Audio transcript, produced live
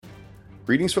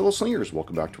Greetings, fellow slingers.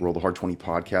 Welcome back to Roll the Hard 20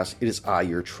 podcast. It is I,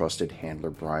 your trusted handler,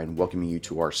 Brian, welcoming you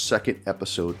to our second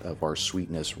episode of our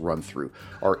Sweetness run through.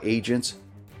 Our agents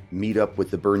meet up with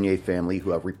the Bernier family,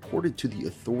 who have reported to the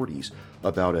authorities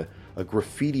about a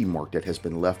graffiti mark that has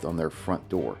been left on their front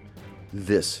door.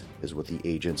 This is what the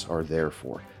agents are there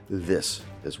for. This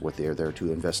is what they are there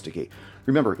to investigate.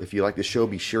 Remember, if you like the show,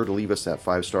 be sure to leave us that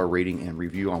 5-star rating and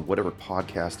review on whatever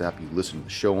podcast app you listen to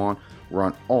the show on. We're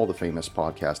on all the famous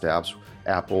podcast apps: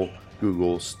 Apple,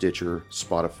 Google, Stitcher,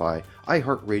 Spotify,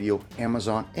 iHeartRadio,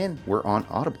 Amazon, and we're on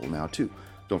Audible now too.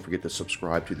 Don't forget to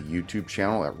subscribe to the YouTube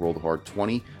channel at Roll the Hard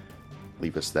 20.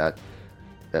 Leave us that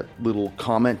little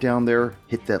comment down there.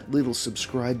 Hit that little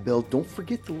subscribe bell. Don't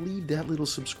forget to leave that little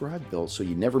subscribe bell so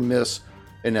you never miss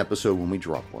an episode when we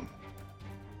drop one.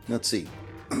 Let's see.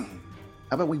 How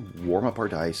about we warm up our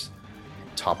dice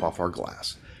and top off our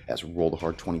glass as Roll the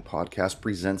Hard 20 podcast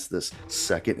presents this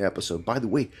second episode. By the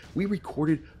way, we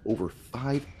recorded over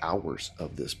 5 hours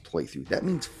of this playthrough. That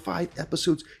means 5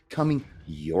 episodes coming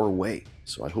your way.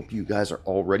 So I hope you guys are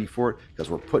all ready for it, because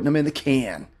we're putting them in the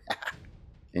can.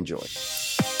 Enjoy.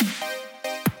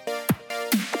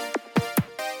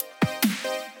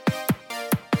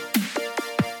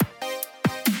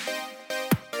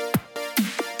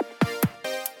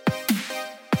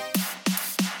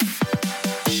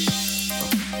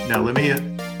 Now let me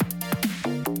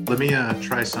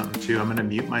try something too. I'm going to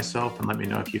mute myself and let me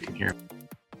know if you can hear.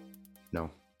 No.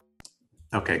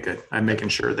 Okay, good. I'm making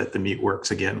sure that the mute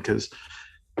works again, because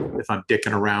if I'm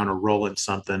dicking around or rolling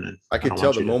something, and I could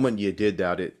tell the moment you did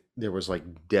that, there was like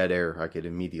dead air. I could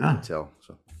immediately tell.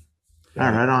 So.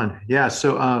 All right, on. Yeah.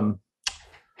 So,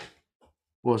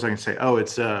 what was I going to say? Oh,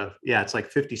 it's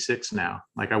like 56 now.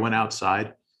 Like I went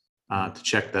outside to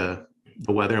check the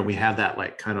weather, and we had that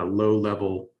like kind of low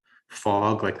level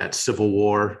fog, like that Civil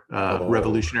War,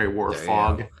 Revolutionary War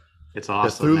fog. Yeah. It's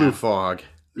awesome. The Cthulhu fog.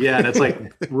 Yeah, and it's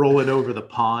like rolling over the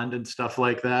pond and stuff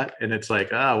like that. And it's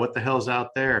like, what the hell's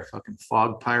out there? Fucking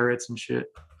fog pirates and shit.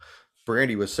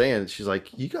 Brandy was saying, she's like,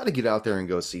 you got to get out there and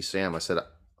go see Sam. I said,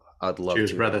 I'd love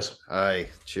cheers, to. Cheers, brothers. Aye,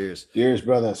 cheers. Cheers,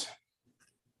 brothers.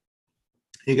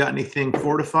 You got anything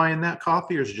fortifying that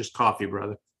coffee, or is it just coffee,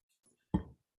 brother?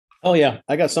 Oh, yeah.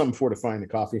 I got something fortifying the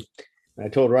coffee. And I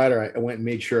told Ryder I went and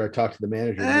made sure I talked to the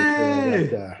manager.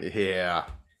 Hey! Yeah.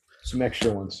 Some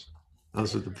extra ones.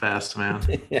 Those are the best, man.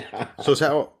 Yeah. So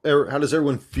how does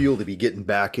everyone feel to be getting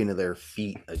back into their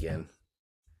feet again?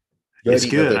 It's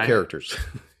good. Their characters.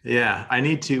 Yeah. I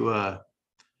need to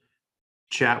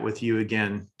chat with you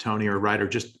again, Tony or Ryder.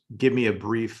 Just give me a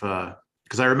brief,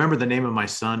 because I remember the name of my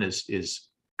son is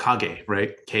Kage,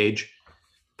 right? Cage.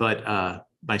 But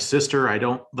my sister, I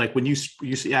don't like when you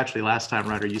see, actually last time,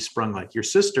 Ryder, you sprung like, your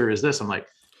sister is this. I'm like,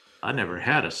 I never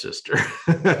had a sister.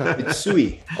 It's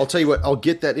Sui. I'll tell you what, I'll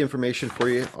get that information for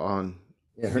you on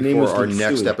her name was our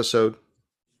next Sui. Episode.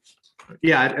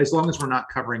 Yeah, as long as we're not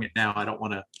covering it now, I don't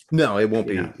want to. No, it won't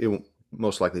be. It won't,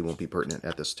 most likely won't be pertinent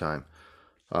at this time.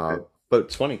 But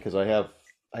it's funny because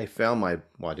I found I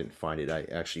didn't find it. I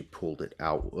actually pulled it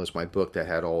out. It was my book that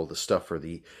had all the stuff for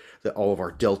all of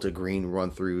our Delta Green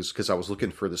run throughs, because I was looking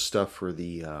for the stuff for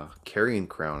the Carrion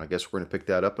Crown. I guess we're going to pick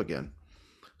that up again.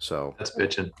 So that's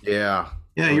bitching. Yeah.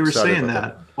 Yeah, you were saying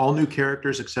that. All new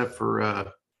characters except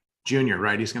for Junior,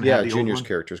 right? He's going to have the Junior's old one?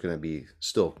 character is going to be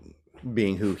still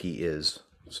being who he is.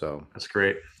 So that's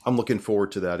great. I'm looking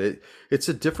forward to that. It's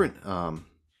a different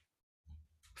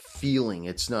feeling.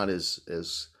 It's not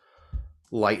as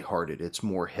lighthearted. It's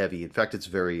more heavy. In fact, it's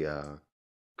very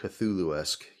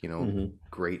Cthulhu-esque,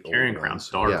 great old Carrion Crown's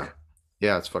dark.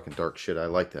 Yeah, it's fucking dark shit. I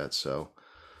like that. So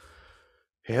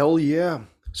hell yeah.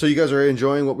 So you guys are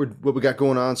enjoying what we got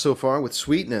going on so far with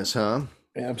Sweetness, huh?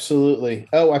 Absolutely.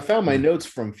 Oh, I found my notes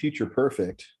from Future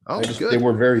Perfect. Oh, good. They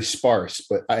were very sparse,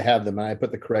 but I have them and I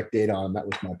put the correct date on them. That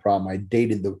was my problem. I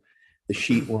dated the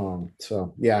sheet wrong.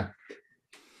 So yeah.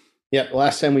 Yeah. The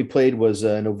last time we played was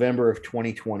November of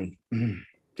 2020.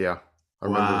 Yeah. I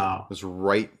remember it was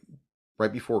right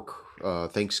before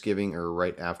Thanksgiving or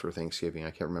right after Thanksgiving.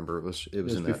 I can't remember. It was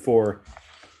in before.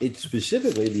 It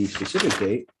specifically, the specific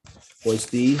date was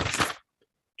the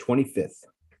 25th.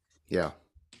 Yeah.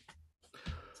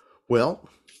 Well,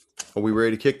 are we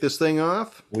ready to kick this thing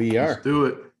off? We are. Let's do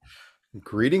it.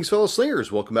 Greetings, fellow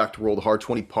slingers. Welcome back to Roll the Hard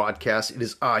 20 podcast. It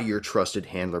is I, your trusted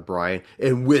handler, Brian,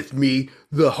 and with me,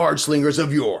 the hard slingers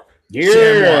of yore.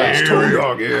 Yeah. Tony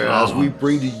Dog. Yeah. As we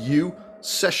bring to you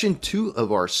session 2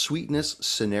 of our Sweetness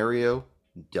scenario,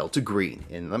 Delta Green.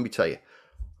 And let me tell you,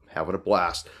 I'm having a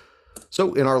blast.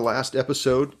 So in our last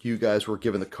episode, you guys were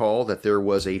given the call that there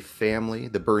was a family,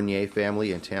 the Bernier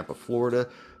family in Tampa, Florida,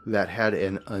 that had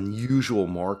an unusual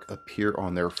mark appear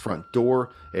on their front door.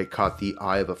 It caught the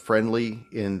eye of a friendly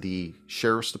in the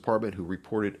sheriff's department who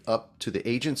reported up to the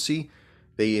agency.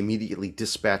 They immediately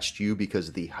dispatched you because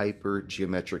of the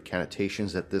hypergeometric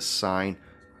connotations that this sign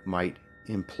might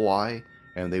imply,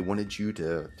 and they wanted you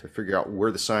to figure out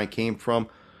where the sign came from,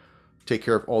 take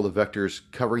care of all the vectors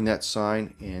covering that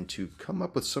sign, and to come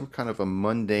up with some kind of a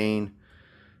mundane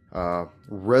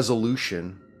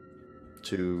resolution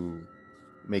to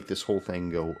make this whole thing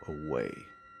go away.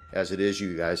 As it is,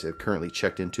 you guys have currently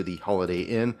checked into the Holiday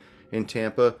Inn in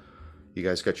Tampa. You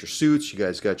guys got your suits, you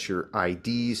guys got your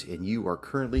IDs, and you are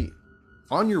currently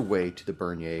on your way to the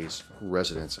Berniers'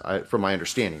 residence. From my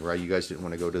understanding, right? You guys didn't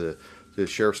want to go to the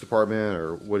sheriff's department,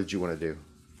 or what did you want to do?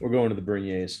 We're going to the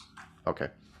Berniers. Okay.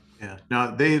 Yeah.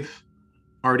 Now they've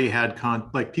already had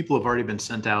people have already been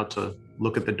sent out to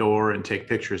look at the door and take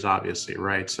pictures, obviously,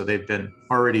 right? So they've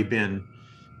already been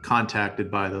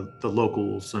contacted by the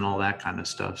locals and all that kind of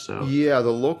stuff. So yeah, the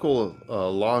local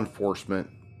law enforcement,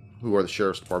 who are the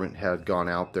sheriff's department, had gone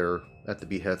out there at the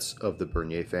behest of the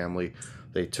Bernier family.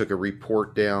 They took a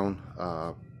report down,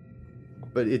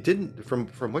 but it didn't,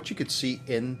 from what you could see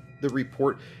in the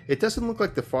report, it doesn't look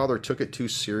like the father took it too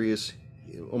serious,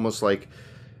 almost like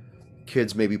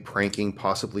kids maybe pranking,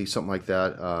 possibly something like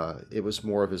that. It was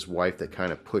more of his wife that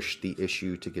kind of pushed the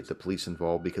issue to get the police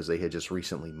involved because they had just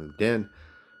recently moved in.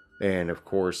 And of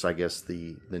course, I guess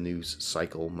the news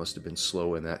cycle must have been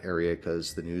slow in that area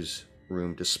because the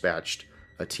newsroom dispatched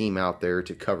a team out there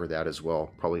to cover that as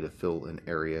well, probably to fill an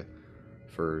area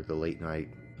for the late night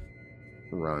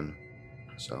run.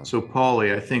 So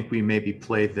Paulie, I think we maybe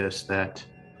played this that,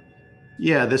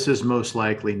 yeah, this is most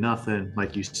likely nothing.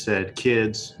 Like you said,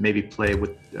 kids maybe play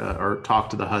with or talk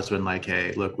to the husband like,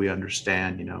 hey, look, we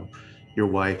understand, your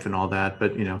wife and all that,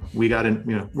 but we got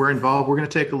in, we're involved. We're going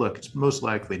to take a look. It's most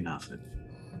likely nothing,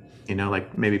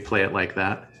 like maybe play it like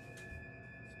that.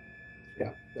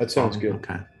 Yeah, that sounds good.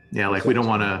 Okay. Yeah. Like we don't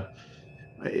want to,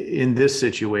 in this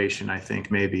situation, I think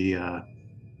maybe,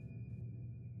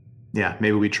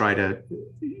 maybe we try to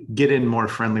get in more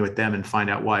friendly with them and find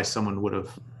out why someone would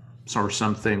have, or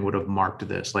something would have marked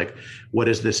this. Like, what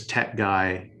is this tech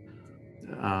guy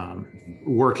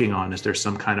working on? Is there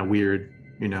some kind of weird,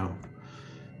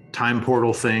 time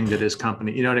portal thing that his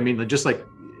company, you know what I mean? Just like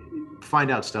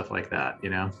find out stuff like that,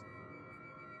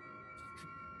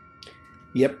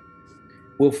 Yep.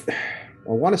 I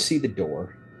want to see the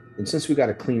door. And since we got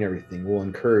to clean everything, we'll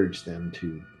encourage them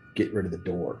to get rid of the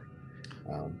door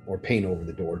or paint over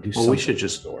the door. Do something. We should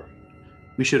just, door.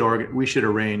 We should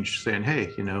arrange saying,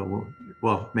 hey,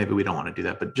 well, maybe we don't want to do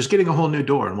that, but just getting a whole new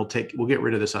door, and we'll get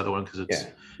rid of this other one because it's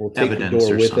we'll take the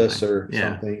door with us or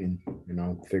something,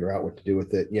 and figure out what to do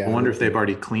with it. Yeah, I wonder if they've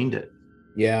already cleaned it.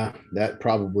 Yeah, that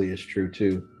probably is true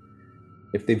too.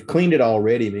 If they've cleaned it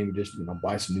already, maybe just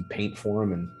buy some new paint for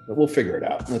them, and we'll figure it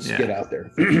out. Let's get out there.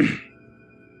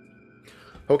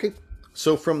 Okay.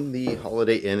 So from the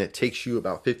Holiday Inn, it takes you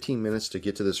about 15 minutes to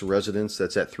get to this residence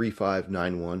that's at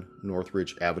 3591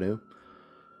 Northridge Avenue.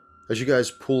 As you guys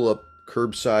pull up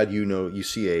curbside, you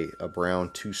see a brown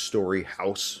 2-story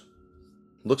house.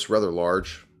 Looks rather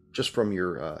large. Just from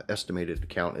your estimated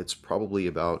count, it's probably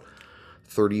about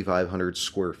 3,500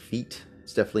 square feet.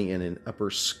 It's definitely in an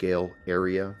upper scale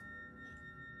area.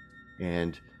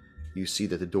 And you see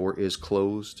that the door is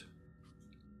closed.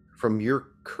 From your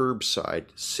curbside,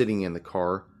 sitting in the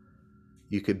car,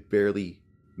 you could barely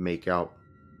make out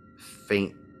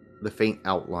the faint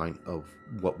outline of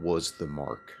what was the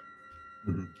mark.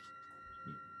 Mm-hmm.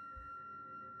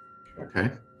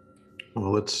 Okay.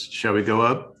 Well, shall we go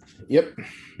up? Yep.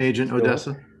 Agent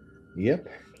Odessa? Yep.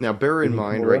 Now, bear in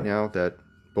mind right now that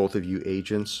both of you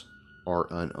agents are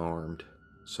unarmed,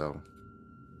 so.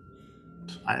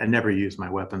 I never use my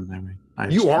weapons.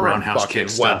 You are a fucking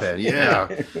weapon, yeah.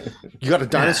 You got a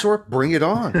dinosaur? Yeah. Bring it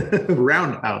on.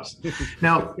 Roundhouse.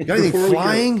 Now, you got anything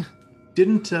flying?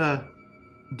 Didn't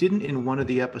in one of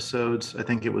the episodes, I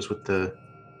think it was with the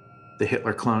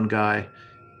Hitler clone guy,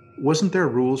 wasn't there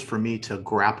rules for me to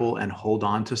grapple and hold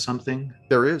on to something?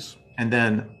 There is. And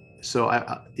then, so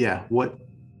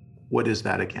what is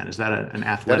that again? Is that an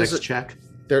athletics check?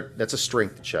 That's a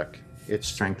strength check. It's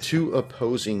strength. 2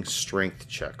 opposing strength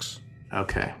checks.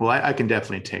 Okay. Well, I can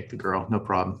definitely take the girl, no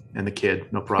problem, and the kid,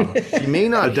 no problem. You may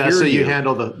not Odessa, hear you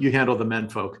handle the men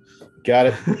folk. Got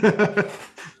it.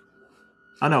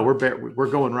 Oh no, we're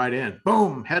going right in.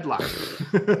 Boom, headlock.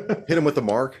 Hit him with the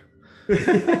mark.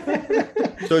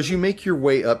 So as you make your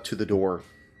way up to the door,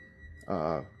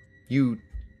 you're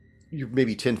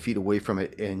maybe 10 feet away from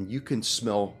it, and you can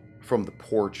smell from the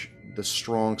porch the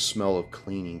strong smell of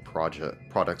cleaning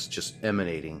products just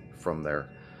emanating from there.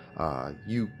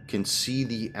 You can see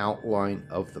the outline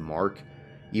of the mark,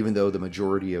 even though the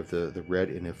majority of the red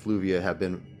and effluvia have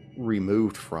been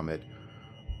removed from it.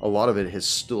 A lot of it has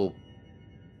still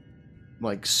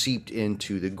like seeped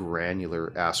into the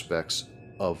granular aspects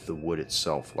of the wood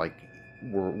itself, like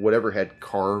whatever had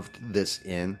carved this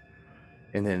in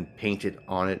and then painted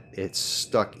on it, it's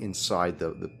stuck inside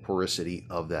the porosity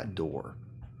of that door.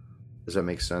 Does that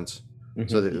make sense?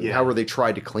 So that, Yeah. however they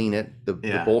tried to clean it, the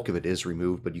Yeah. bulk of it is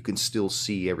removed, but you can still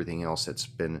see everything else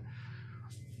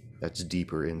that's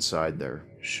deeper inside there.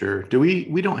 Sure. Do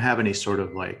we don't have any sort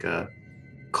of like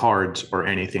cards or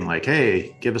anything like,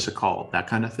 hey, give us a call, that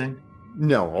kind of thing?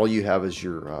 No, all you have is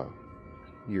your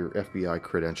FBI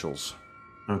credentials.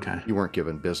 Okay. You weren't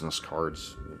given business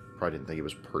cards. Probably didn't think it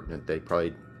was pertinent.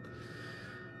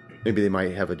 Maybe they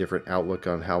might have a different outlook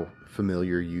on how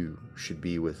familiar you should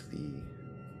be with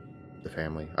the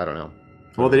family. I don't know.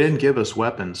 Well, they didn't give us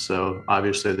weapons, so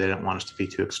obviously they didn't want us to be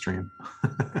too extreme.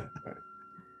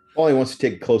 Paulie wants to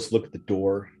take a close look at the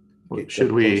door. Get Should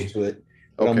up we? close to it?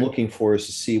 What I'm Okay. looking for is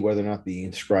to see whether or not the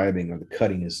inscribing or the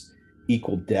cutting is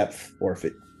equal depth, or if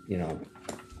it,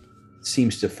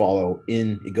 seems to follow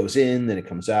in. It goes in, then it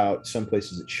comes out. Some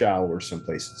places it's shallower, some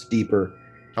places it's deeper.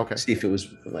 Okay. See if it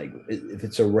was like, if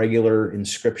it's a regular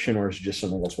inscription or is it just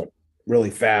something that's went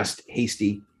really fast,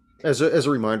 hasty. As a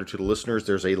reminder to the listeners,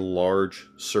 there's a large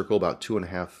circle, about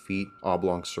 2.5 feet,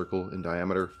 oblong circle in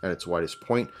diameter at its widest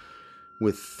point,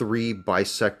 with 3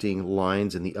 bisecting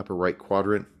lines in the upper right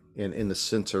quadrant. And in the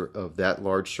center of that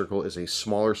large circle is a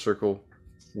smaller circle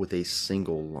with a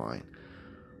single line.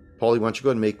 Paulie, why don't you go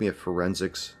ahead and make me a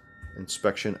forensics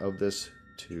inspection of this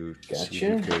to see if you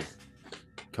Gotcha. could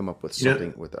come up with Yeah.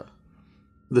 something with that.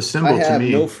 The I symbol to have me.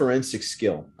 no forensic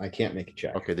skill. I can't make a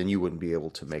check. Okay, then you wouldn't be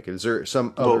able to make it. Is there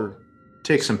some Well, other...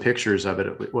 take some pictures of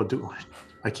it. Well,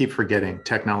 I keep forgetting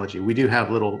technology. We do have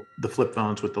the flip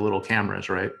phones with the little cameras,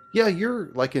 right? Yeah, you're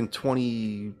like in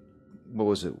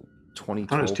 2012,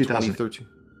 2000. 2013.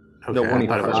 Okay, No, I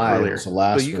thought it was 25 earlier. was the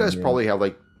last So you guys one, yeah. probably have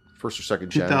like first or second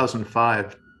gen.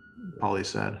 2005, Paulie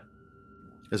said.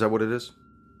 Is that what it is?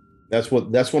 That's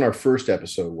when our first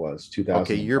episode was, 2005.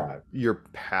 Okay, you're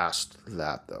past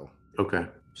that though. Okay.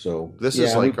 So This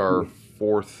is yeah, like we- our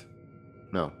third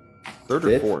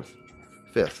Fifth? or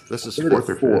fifth. This is third or fourth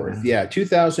or fourth. fifth. Yeah,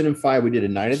 2005 we did A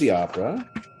Night of the Opera.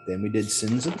 Then we did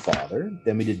Sins of the Father.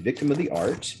 Then we did Victim of the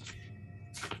Art.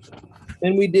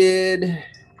 Then we did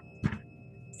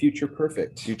Future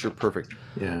Perfect. Future perfect.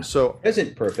 Yeah. So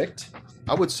Present Perfect.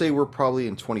 I would say we're probably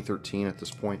in 2013 at this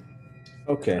point.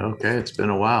 Okay. Okay. It's been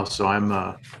a while. So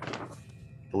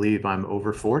believe I'm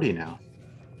over 40 now.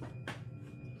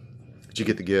 Did you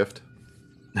get the gift?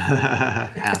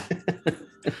 Half.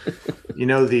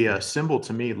 The symbol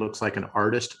to me looks like an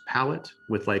artist palette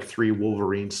with like 3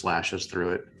 Wolverine slashes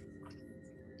through it.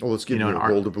 Oh, let's give you an a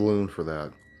art- gold balloon for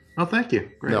that. Oh, thank you.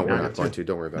 Great. No, we're I not got going two. to.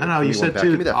 Don't worry about No, it. no, Give you me one said back. two.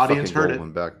 Give me that Audience fucking heard gold it.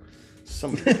 one back.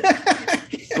 Somebody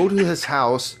go to his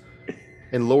house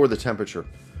and lower the temperature.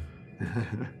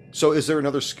 So, is there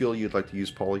another skill you'd like to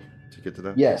use, Paulie, to get to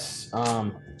that? Yes.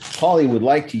 Paulie would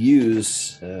like to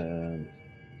use, I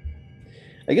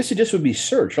guess it just would be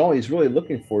search. All he's really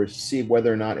looking for is to see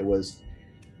whether or not it was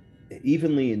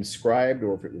evenly inscribed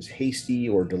or if it was hasty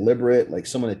or deliberate, like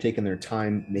someone had taken their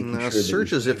time making No, sure. that it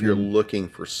search was as if you're even- looking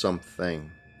for something,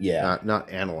 Yeah. not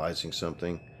analyzing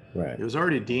something. Right. It was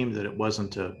already deemed that it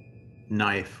wasn't a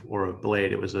knife or a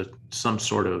blade. It was some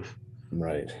sort of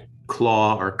Right.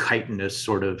 claw or chitinous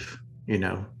sort of,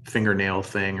 fingernail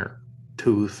thing or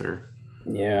tooth or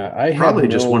Yeah. I probably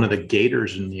have just no- one of the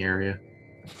gators in the area.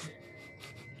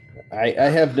 I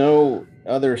have no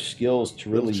other skills to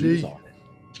really Little use G. on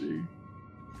it.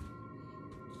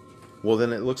 Well,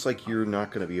 then it looks like you're not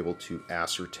going to be able to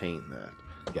ascertain that.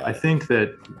 Got I it. think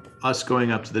that us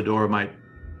going up to the door might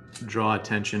draw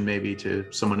attention maybe to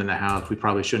someone in the house. We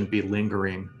probably shouldn't be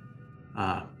lingering,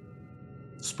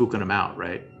 spooking them out,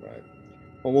 right? Right.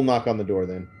 Well, we'll knock on the door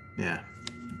then. Yeah.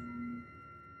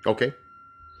 Okay.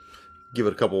 Give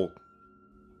it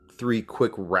 3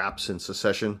 quick raps in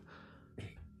succession.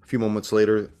 A few moments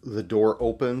later, the door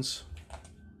opens.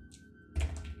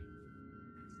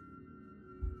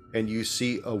 And you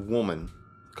see a woman,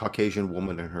 Caucasian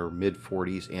woman in her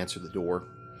mid-40s, answer the door.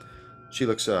 She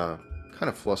looks kind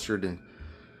of flustered, and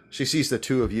she sees the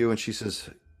two of you, and she says,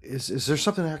 "Is there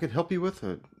something I could help you with?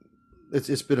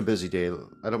 It's been a busy day.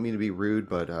 I don't mean to be rude,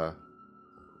 but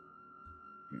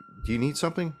do you need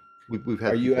something? We've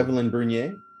had. Are you people- Evelyn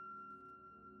Bernier?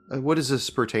 What does this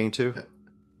pertain to?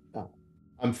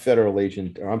 I'm Federal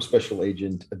Agent, or I'm Special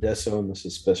Agent Adesso, and this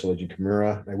is Special Agent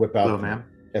Kimura. I whip out Hello, the ma'am.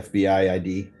 FBI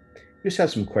ID. Just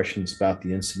have some questions about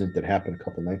the incident that happened a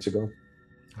couple nights ago.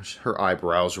 Her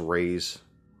eyebrows raise,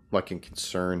 like in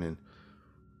concern, and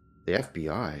the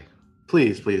FBI.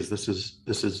 Please, please, this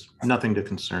is nothing to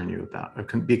concern you about or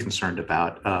be concerned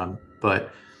about.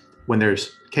 But when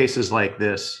there's cases like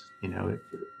this, the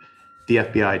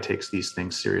FBI takes these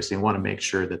things seriously and want to make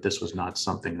sure that this was not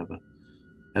something of a,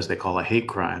 as they call, a hate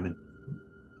crime, and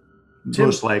Tim-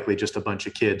 most likely just a bunch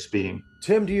of kids being.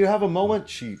 Tim, do you have a moment?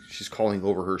 She's calling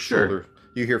over her Sure. shoulder.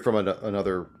 You hear from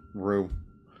another room.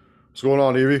 What's going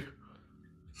on, Evie?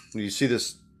 And you see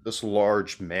this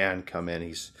large man come in.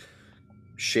 He's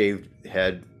shaved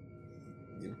head,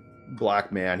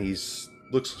 black man.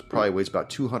 Looks probably weighs about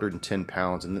 210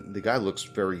 pounds, and the guy looks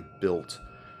very built.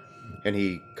 And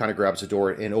he kind of grabs the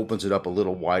door and opens it up a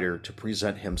little wider to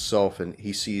present himself, and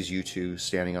he sees you two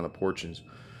standing on the porch. And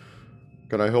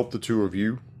can I help the two of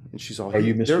you? And she's all, Are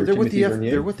you Mr. They're with Timothy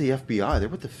Bernier? they're with the FBI. They're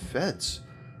with the feds.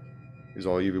 He's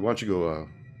all, Evie, why don't you go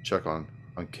check on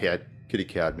Kitty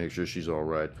Cat, make sure she's all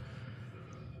right.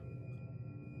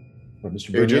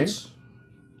 Mr. Bernier? Agents?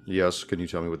 Yes, can you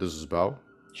tell me what this is about?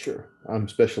 Sure. I'm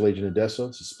Special Agent Odessa.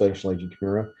 This is Special Agent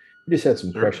Kimura. We just had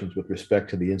some Sure. questions with respect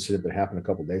to the incident that happened a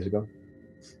couple days ago.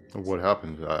 What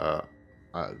happened?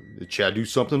 Did Chad do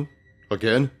something?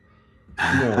 Again?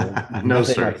 No, No,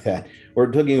 nothing sir. like that.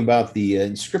 We're talking about the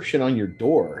inscription on your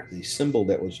door, the symbol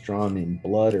that was drawn in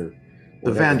blood or The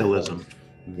whatever it vandalism. was.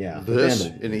 Yeah. the This?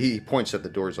 vandalism. And he points at the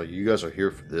door. He's like, you guys are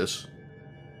here for this?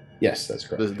 Yes, that's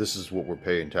correct. This is what we're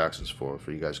paying taxes for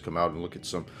you guys to come out and look at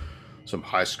some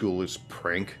high schoolers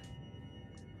prank.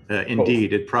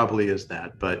 Indeed, it probably is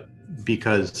that, but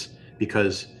because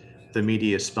the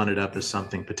media spun it up as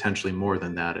something potentially more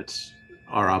than that, it's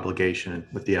our obligation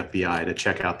with the FBI to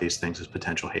check out these things as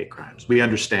potential hate crimes. We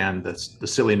understand the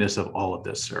silliness of all of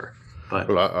this, sir, but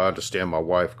Well, I understand my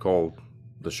wife called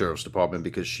the sheriff's department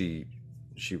because she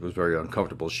was very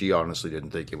uncomfortable. She honestly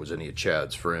didn't think it was any of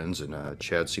Chad's friends, and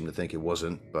Chad seemed to think it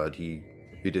wasn't, but he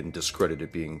didn't discredit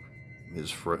it being his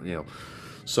friend,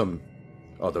 some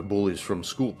other bullies from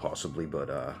school possibly, but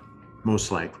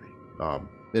most likely. and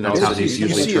That's also, how these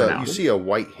usually turn out. you see a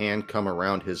white hand come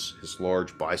around his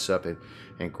large bicep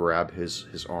and grab his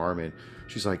arm, and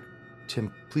she's like,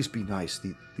 Tim, please be nice.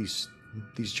 These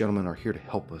gentlemen are here to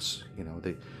help us.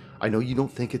 I know you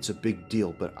don't think it's a big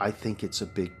deal, but I think it's a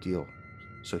big deal.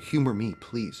 So humor me,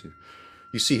 please.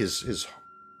 You see his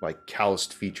like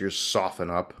calloused features soften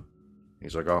up.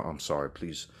 He's like, oh, I'm sorry,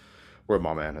 please. Where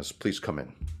my man is, please come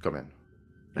in.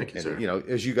 Thank you, sir. And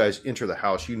as you guys enter the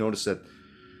house, you notice that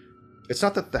it's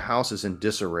not that the house is in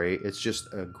disarray. It's just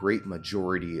a great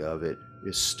majority of it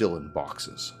is still in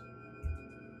boxes.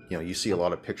 You see a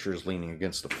lot of pictures leaning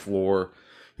against the floor.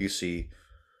 You see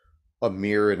a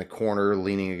mirror in a corner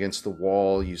leaning against the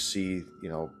wall. You see,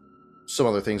 some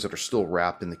other things that are still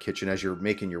wrapped in the kitchen as you're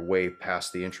making your way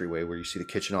past the entryway, where you see the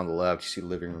kitchen on the left, you see the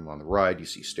living room on the right, you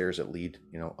see stairs that lead,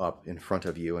 up in front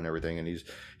of you and everything. And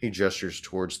he gestures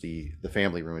towards the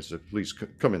family room and says, please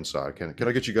come inside. Can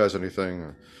I get you guys anything?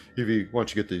 Or Evie, why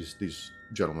don't you get these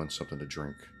gentlemen something to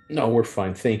drink? No, we're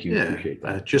fine. Thank you. Yeah, Appreciate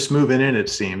that. just moving in, it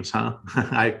seems, huh?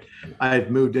 I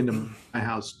moved into my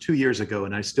house 2 years ago,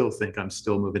 and I still think I'm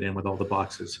still moving in with all the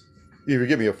boxes. Evie,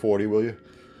 give me a 40, will you?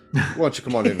 Why don't you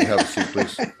come on in and have a seat,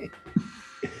 please?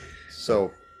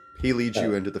 So he leads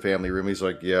you into the family room. He's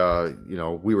like, yeah,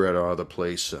 we were at our other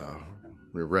place.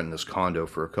 We were renting this condo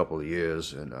for a couple of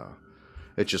years, and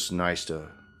it's just nice to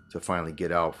finally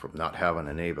get out from not having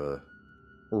a neighbor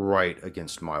right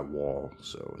against my wall.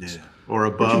 So it's Or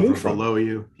above or move from? below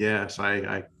you. Yes,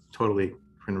 I totally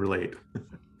can relate.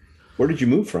 Where did you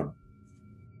move from?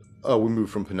 we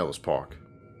moved from Pinellas Park.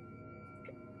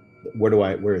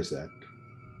 Where is that?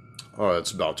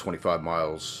 It's about 25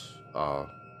 miles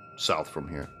south from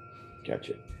here.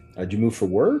 Gotcha. Did you move for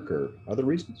work or other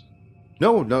reasons?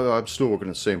 No, I'm still working in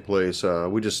the same place.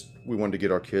 We wanted to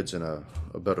get our kids in a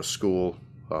better school.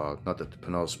 Not that the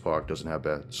Pinellas Park doesn't have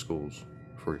bad schools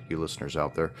for you listeners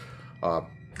out there.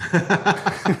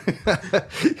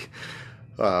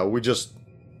 We just,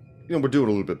 we're doing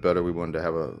a little bit better. We wanted to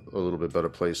have a little bit better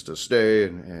place to stay,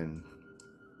 and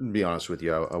be honest with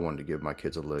you, I wanted to give my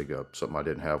kids a leg up, something I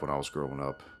didn't have when I was growing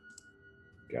up.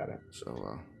 Got it.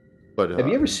 So, but Have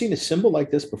you ever seen a symbol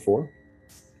like this before?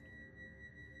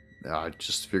 I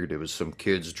just figured it was some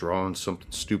kids drawing something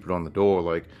stupid on the door,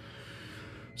 like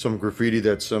some graffiti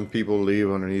that some people leave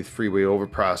underneath freeway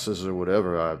overpasses or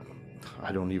whatever.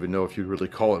 I don't even know if you'd really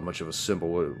call it much of a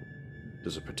symbol.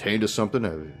 Does it pertain to something?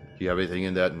 Do you have anything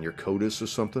in that in your CODIS or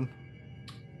something?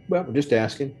 Well, I'm just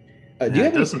asking. Do you Yeah, have it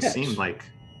any doesn't pets? seem like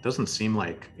doesn't seem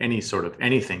like any sort of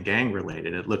anything gang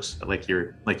related. It looks like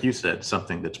like you said,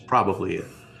 something that's probably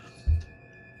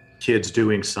kids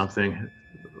doing something.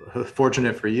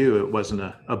 Fortunate for you, it wasn't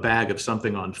a bag of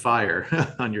something on fire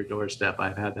on your doorstep.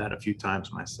 I've had that a few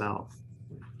times myself.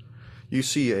 You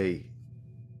see a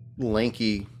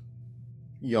lanky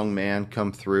young man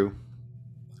come through,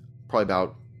 probably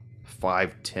about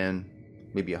 5'10",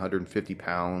 maybe 150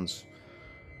 pounds.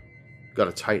 Got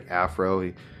a tight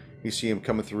afro. You see him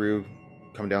coming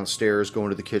downstairs, going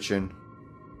to the kitchen,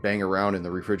 bang around in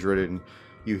the refrigerator, and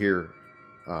you hear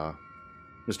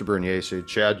Mr. Bernier say,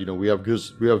 "Chad, we have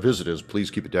visitors. Please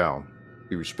keep it down.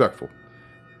 Be respectful."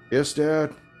 "Yes,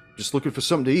 Dad. Just looking for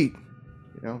something to eat."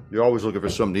 You're always looking for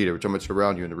something to eat every time it's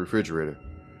around you in the refrigerator.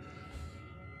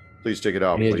 "Please take it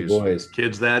out, Teenage please." boys.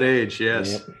 Kids that age,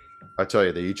 yes. Yep. I tell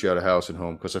you, they eat you out of house and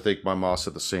home, because I think my mom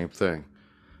said the same thing.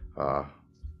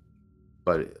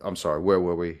 But I'm sorry, where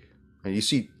were we? And you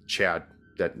see Chad,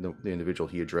 the individual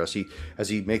he addressed. As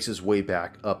he makes his way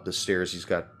back up the stairs, he's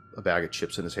got a bag of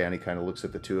chips in his hand. He kind of looks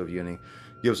at the two of you and he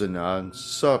gives a nod.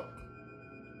 "Sup,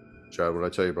 Chad? What did I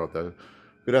tell you about that?"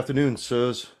 "Good afternoon,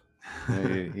 sirs."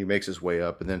 He makes his way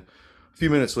up, and then a few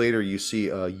minutes later, you see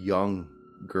a young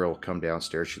girl come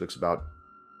downstairs. She looks about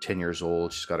 10 years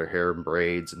old. She's got her hair in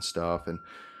braids and stuff,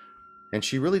 and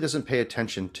she really doesn't pay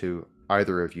attention to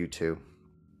either of you two.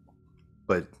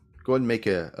 But go ahead and make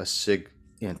a sig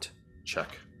int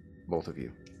check, both of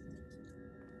you.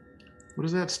 What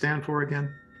does that stand for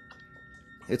again?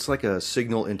 It's like a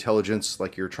signal intelligence,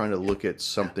 like you're trying to look at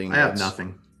something. I have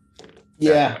nothing.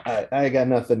 Yeah, I got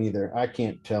nothing either. I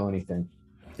can't tell anything.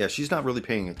 Yeah, she's not really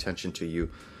paying attention to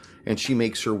you, and she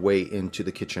makes her way into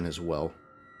the kitchen as well.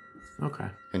 Okay.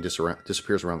 And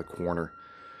disappears around the corner.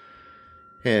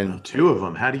 And two of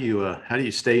them. How do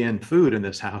you stay in food in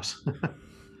this house?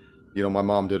 My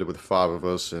mom did it with 5 of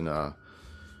us, and I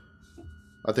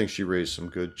think she raised some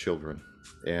good children.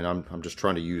 And I'm just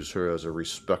trying to use her as a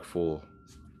respectful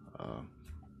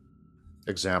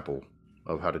example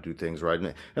of how to do things right.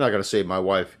 And I got to say, my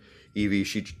wife, Evie,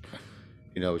 she's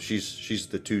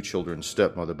the 2 children's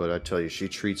stepmother, but I tell you, she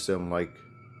treats them like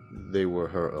they were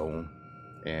her own.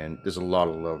 And there's a lot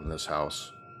of love in this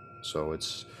house. So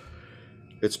it's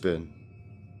been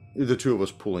the 2 of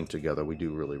us pulling together. We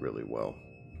do really, really well.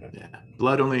 Yeah.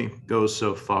 Blood only goes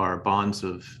so far. Bonds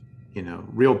of,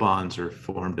 real bonds are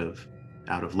formed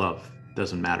out of love.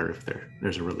 Doesn't matter if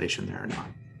there's a relation there or not.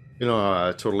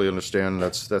 I totally understand.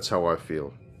 That's how I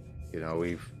feel.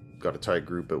 We've got a tight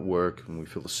group at work, and we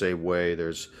feel the same way.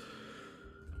 There's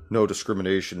no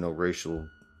discrimination, no racial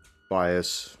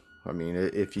bias. I mean,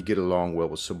 if you get along well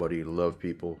with somebody, you love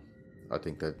people, I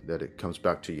think that it comes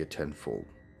back to you tenfold.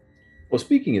 Well,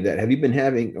 speaking of that, have you been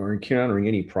having or encountering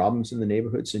any problems in the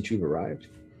neighborhood since you've arrived?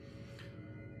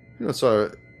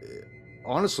 So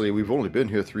honestly, we've only been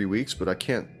here 3 weeks, but I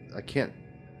can't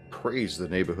praise the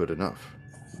neighborhood enough.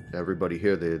 Everybody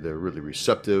here, they're really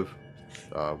receptive.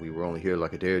 We were only here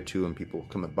like a day or two, and people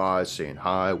coming by, saying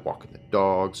hi, walking the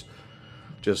dogs,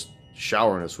 just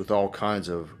showering us with all kinds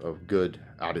of good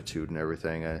attitude and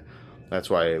everything. And that's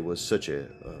why it was such a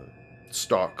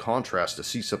stark contrast to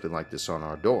see something like this on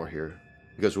our door here.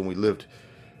 Because when we lived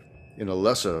in a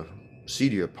lesser,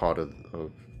 seedier part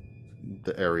of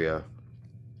the area,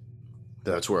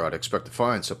 that's where I'd expect to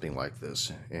find something like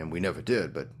this. And we never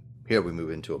did. But here we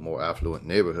move into a more affluent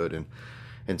neighborhood,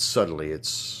 and suddenly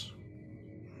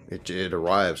it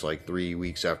arrives like 3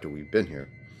 weeks after we've been here.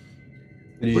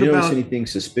 Did you notice anything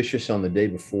suspicious on the day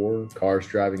before? Cars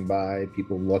driving by,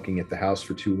 people looking at the house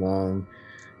for too long,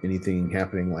 anything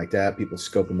happening like that? People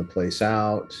scoping the place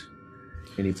out?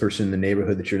 Any person in the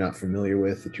neighborhood that you're not familiar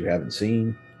with that you haven't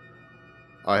seen?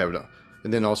 I have not.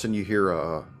 And then all of a sudden you hear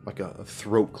like a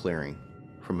throat clearing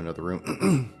from another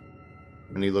room.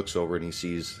 And he looks over and he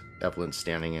sees Evelyn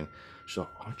standing in. She's like,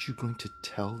 "Aren't you going to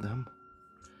tell them?"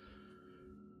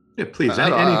 Yeah, please. I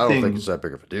don't think Anything, it's that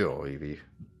big of a deal, Evie.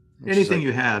 anything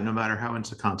you have, no matter how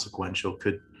inconsequential,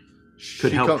 could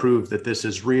help prove that this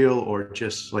is real, or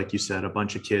just, like you said, a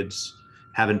bunch of kids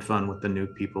having fun with the new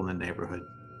people in the neighborhood.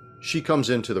 She comes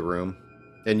into the room,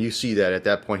 and you see that at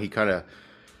that point he kind of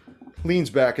leans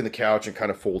back in the couch and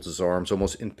kind of folds his arms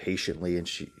almost impatiently, and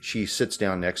she sits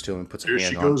down next to him and puts a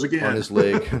hand on his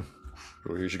leg.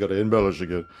 Oh, here she got to embellish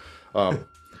again.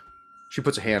 She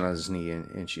puts a hand on his knee,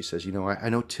 and she says, I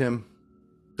know Tim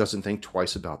doesn't think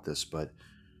twice about this, but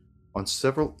on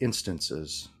several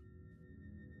instances,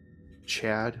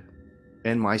 Chad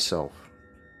and myself,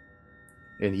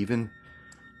 and even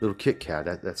little Kit Kat,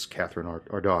 that's Catherine,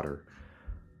 our daughter,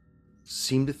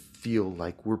 seem to feel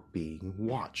like we're being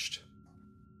watched.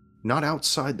 Not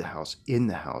outside the house, in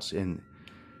the house. And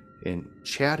And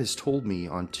Chad has told me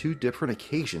on 2 different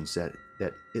occasions that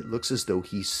it looks as though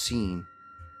he's seen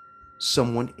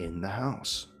someone in the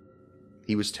house.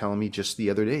 He was telling me just the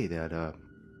other day that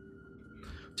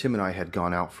Tim and I had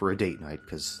gone out for a date night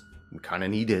because we kind of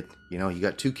need it. You know, you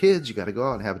got 2 kids, you got to go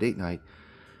out and have a date night.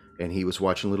 And he was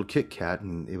watching Little Kit Kat,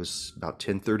 and it was about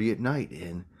 10:30 at night.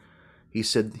 And he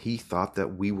said he thought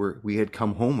that we had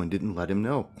come home and didn't let him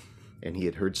know. And he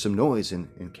had heard some noise in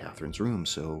Catherine's room.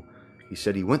 So he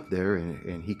said he went there,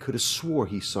 and he could have swore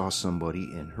he saw somebody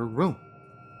in her room.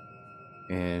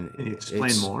 And Can you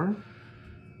explain more?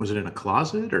 Was it in a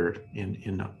closet or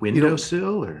in a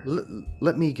windowsill? Or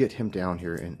let me get him down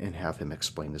here and have him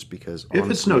explain this, because if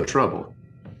it's no trouble.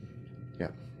 Yeah,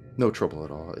 no trouble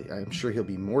at all. I'm sure he'll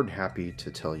be more than happy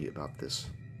to tell you about this.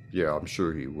 Yeah, I'm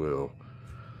sure he will.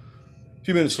 A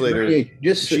few minutes later,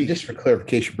 just for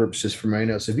clarification purposes for my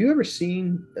notes, have you ever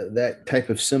seen that type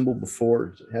of symbol before?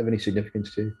 Does it have any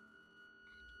significance to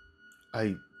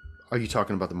you? Are you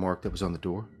talking about the mark that was on the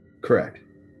door? Correct.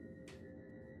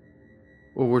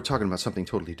 Well, we're talking about something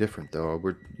totally different, though.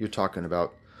 You're talking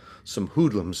about some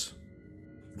hoodlums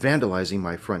vandalizing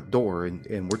my front door,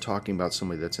 and we're talking about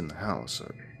somebody that's in the house.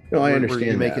 No, I understand.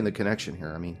 You're making the connection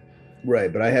here. I mean,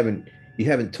 right, but you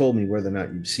haven't told me whether or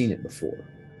not you've seen it before.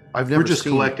 We're just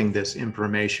collecting this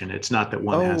information. It's not that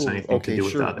one has anything to do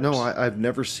with others. No, I've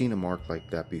never seen a mark like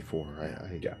that before.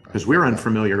 Because we're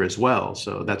unfamiliar as well,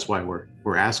 so that's why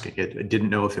we're asking it. I didn't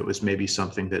know if it was maybe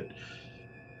something that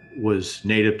was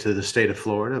native to the state of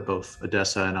Florida. Both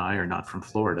Odessa and I are not from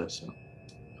Florida, so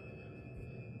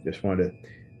just wanted to.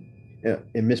 Yeah,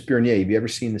 and Miss Bernier, have you ever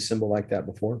seen a symbol like that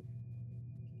before?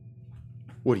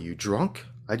 What, are you drunk?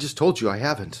 I just told you I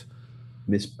haven't.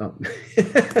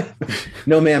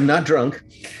 No, ma'am, not drunk.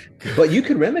 But you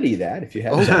could remedy that if you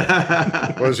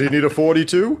have. Does he need a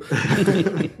 42?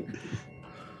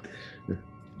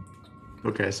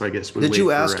 Okay, so I guess did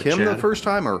you ask him Chad the first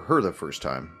time or her the first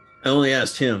time? I only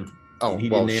asked him. Oh,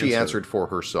 well, she answered for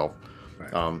herself.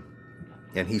 Right.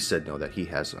 And he said no, that he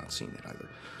has not seen it either.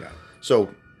 Yeah. So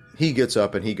he gets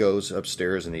up and he goes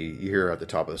upstairs, and you hear at the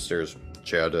top of the stairs,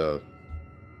 Chad, the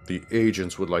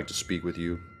agents would like to speak with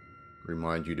you.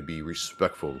 Remind you to be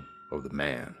respectful of the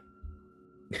man.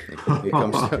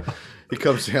 He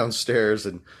comes downstairs,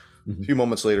 and a few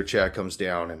moments later, Chad comes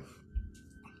down, and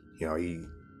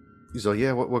he's like,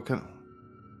 yeah, what kind of,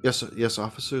 yes,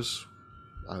 officers,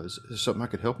 is there something I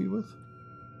could help you with?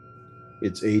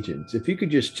 It's agents. If you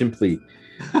could just simply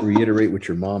reiterate what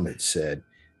your mom had said.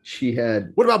 She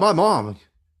had. What about my mom?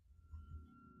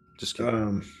 Just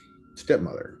kidding.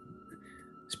 Stepmother.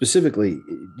 Specifically,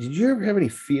 did you ever have any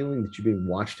feeling that you've been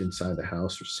watched inside the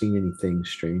house or seen anything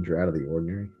strange or out of the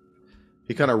ordinary?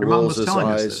 He kind of rolls his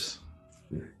eyes.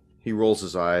 He rolls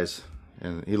his eyes,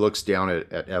 and he looks down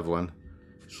at Evelyn.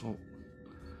 So,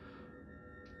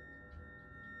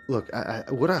 look,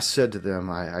 what I said to them,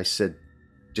 I said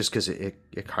just because it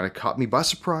kind of caught me by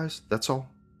surprise. That's all.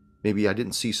 Maybe I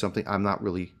didn't see something. I'm not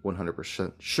really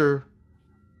 100% sure.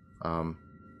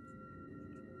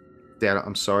 Dad,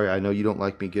 I'm sorry. I know you don't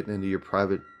like me getting into your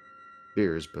private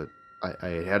beers, but I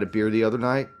had a beer the other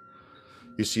night.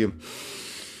 You see him.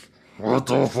 What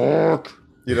the fuck?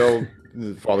 You know,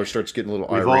 the father starts getting a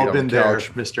little irate on the couch. We've all been there,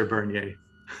 Mr. Bernier.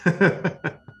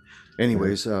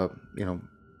 Anyways,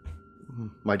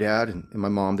 my dad and my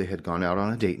mom, they had gone out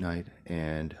on a date night,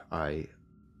 and I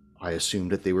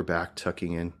assumed that they were back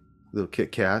tucking in Little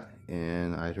Kit Kat,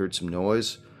 and I'd heard some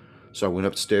noise. So I went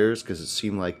upstairs because it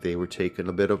seemed like they were taking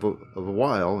a bit of a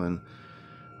while, and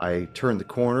I turned the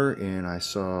corner and I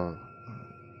saw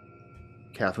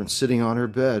Catherine sitting on her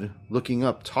bed, looking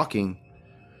up, talking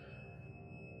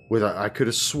with, I could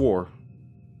have swore,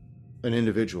 an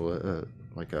individual,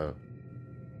 like a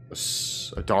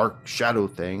dark shadow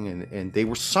thing, and they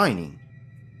were signing.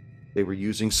 They were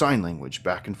using sign language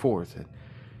back and forth,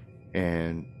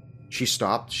 and she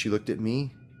stopped. She looked at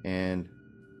me, and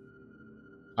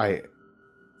I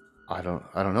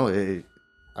don't know.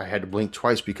 I had to blink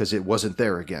twice because it wasn't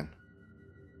there again.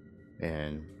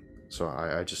 And so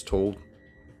I just told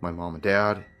my mom and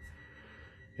dad,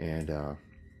 and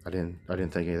I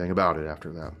didn't think anything about it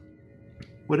after that.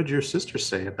 What did your sister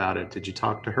say about it? Did you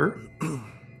talk to her?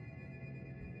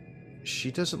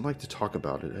 She doesn't like to talk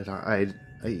about it,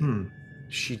 and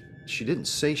she didn't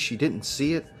say she didn't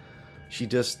see it. She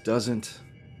just doesn't.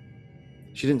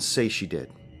 She didn't say she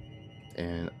did.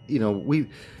 And,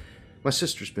 my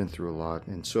sister's been through a lot,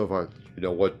 and so have I. You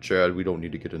know what, Chad, we don't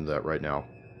need to get into that right now.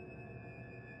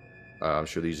 I'm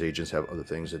sure these agents have other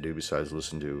things to do besides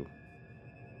listen to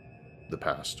the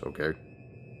past, okay?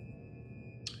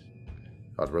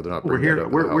 I'd rather not We're bring that here. up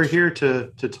in the We're house. here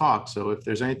to talk. So if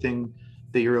there's anything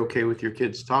that you're okay with your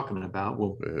kids talking about,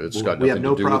 It's got we have nothing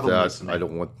no to do with problem that.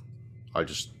 listening. I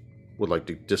just would like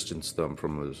to distance them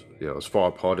from as far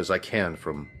apart as I can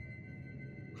from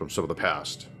some of the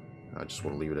past. I just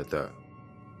want to leave it at that.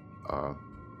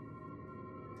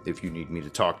 If you need me to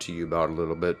talk to you about it a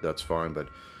little bit, that's fine, but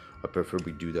I prefer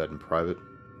we do that in private.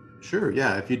 Sure,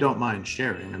 yeah, if you don't mind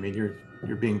sharing. I mean,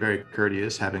 you're being very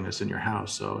courteous having us in your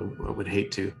house, so I would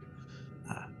hate to,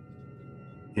 uh,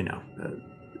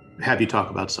 have you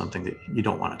talk about something that you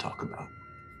don't want to talk about.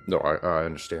 No, I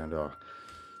understand.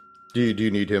 Do you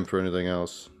need him for anything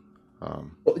else? Well,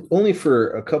 only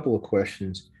for a couple of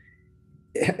questions.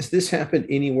 Has this happened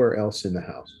anywhere else in the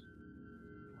house?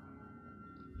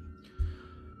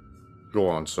 Go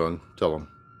on, son. Tell him.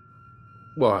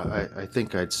 Well, I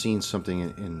think I'd seen something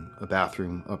in a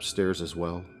bathroom upstairs as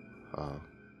well,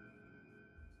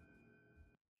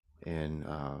 and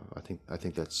I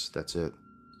think that's it.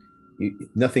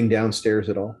 Nothing downstairs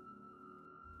at all?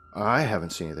 I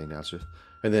haven't seen anything downstairs.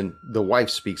 And then the wife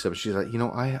speaks up. She's like,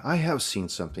 I have seen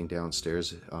something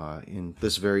downstairs in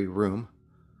this very room,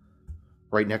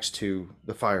 right next to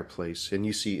the fireplace. And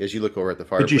you see, as you look over at the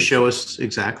fireplace. Could you show us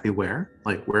exactly where,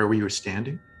 like where we were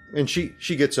standing? And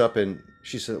she gets up and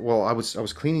she said, "Well, I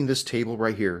was cleaning this table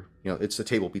right here. It's the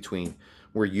table between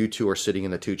where you two are sitting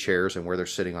in the two chairs and where they're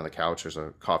sitting on the couch. There's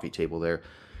a coffee table there."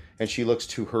 And she looks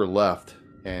to her left,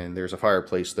 and there's a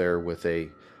fireplace there with a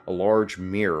large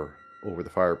mirror over the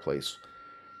fireplace.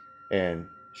 And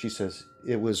she says,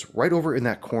 "It was right over in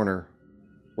that corner,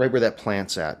 right where that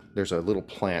plant's at. There's a little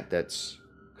plant that's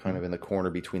kind of in the corner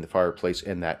between the fireplace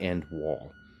and that end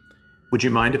wall." Would you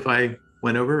mind if I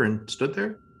went over and stood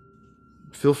there?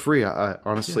 Feel free. I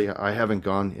honestly, I haven't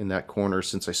gone in that corner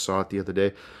since I saw it the other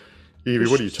day. Evie,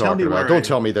 what are you talking about? Don't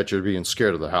tell me that you're being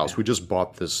scared of the house. Yeah. We just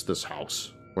bought this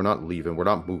house. We're not leaving. We're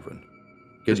not moving.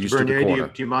 Get used to the corner.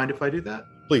 Do you mind if I do that?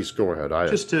 Please go ahead.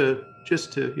 Just to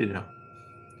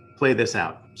play this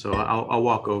out. So I'll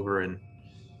walk over and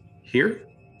here.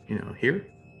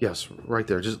 Yes, right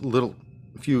there. Just a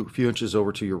few inches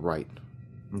over to your right.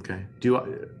 Okay.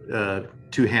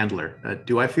 To handler.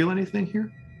 Do I feel anything here?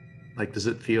 Like, does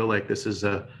it feel like this is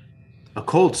a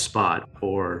cold spot,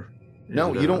 or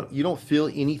no? You don't feel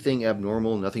anything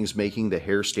abnormal. Nothing's making the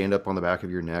hair stand up on the back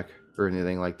of your neck or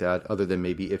anything like that. Other than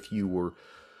maybe if you were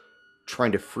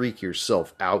trying to freak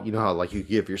yourself out. You know how like you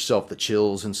give yourself the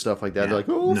chills and stuff like that. Yeah. Like,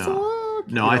 oh fuck.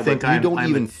 No, I think you don't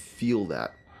even feel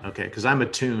that. Okay, because I'm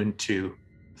attuned to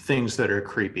things that are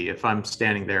creepy. If I'm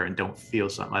standing there and don't feel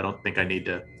something, I don't think I need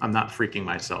to. I'm not freaking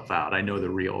myself out. I know the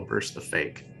real versus the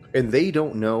fake. And they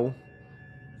don't know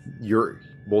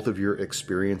both of your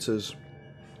experiences.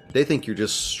 They think you're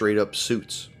just straight up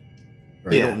suits.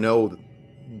 Right? They don't know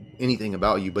anything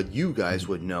about you, but you guys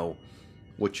would know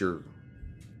what you've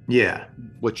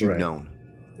known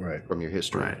from your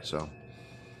history. Right. It's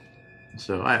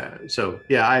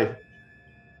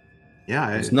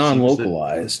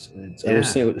non-localized. I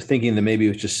was thinking that maybe it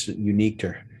was just unique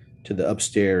to the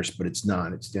upstairs, but it's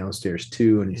not. It's downstairs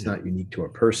too, and it's not unique to a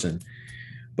person.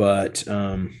 But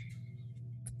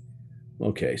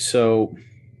okay, so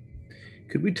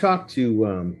could we talk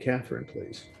to Catherine,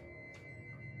 please?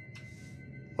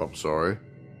 I'm sorry.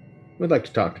 We'd like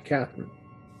to talk to Catherine,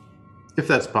 if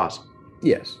that's possible.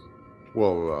 Yes.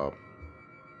 Well,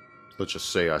 let's just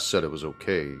say I said it was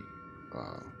okay.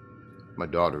 My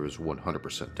daughter is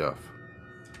 100% deaf.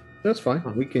 That's fine.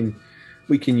 We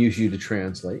can use you to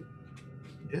translate.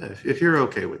 Yeah, if you're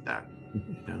okay with that.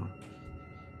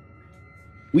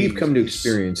 We've come to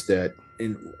experience that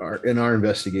in our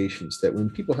investigations, that when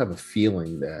people have a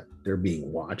feeling that they're being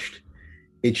watched,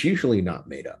 it's usually not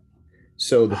made up.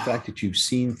 So the fact that you've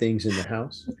seen things in the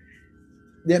house,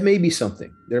 that may be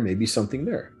something. There may be something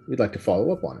there. We'd like to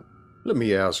follow up on it. Let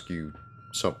me ask you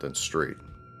something straight.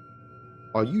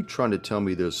 Are you trying to tell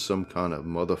me there's some kind of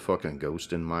motherfucking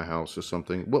ghost in my house or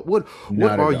something? What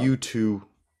are you two?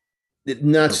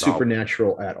 Not about?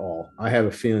 Supernatural at all. I have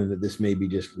a feeling that this may be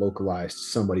just localized to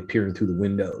somebody peering through the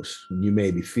windows. And you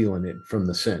may be feeling it from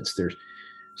the sense there's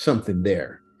something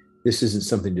there. This isn't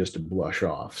something just to blush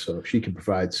off. So if she can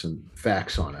provide some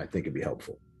facts on it, I think it'd be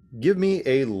helpful. Give me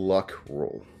a luck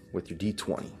roll with your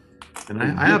D20. And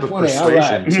I have a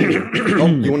persuasion too. Oh,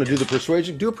 you want to do the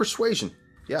persuasion? Do a persuasion.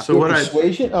 Yeah. So what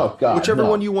persuasion? Oh God. Whichever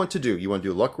one you want to do. You want to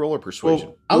do a luck roll or persuasion?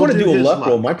 Well, I want to do a luck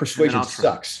roll. My persuasion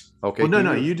sucks. Okay. Well,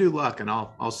 no. You do luck, and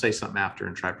I'll say something after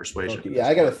and try persuasion. Okay, yeah,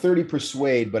 I got a 30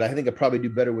 persuade, but I think I probably do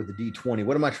better with the D20.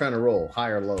 What am I trying to roll? High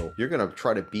or low? You're gonna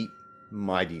try to beat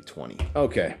my D20.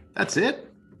 Okay. That's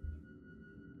it.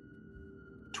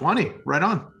 20. Right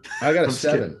on. I got a I'm just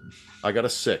 7. I got a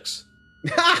 6.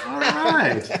 All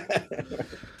right.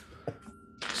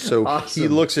 So he Awesome.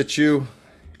 looks at you,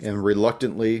 and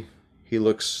reluctantly, he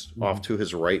looks off to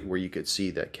his right, where you could see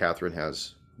that Catherine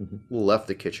has left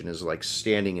the kitchen, is like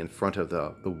standing in front of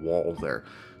the wall there.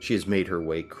 She has made her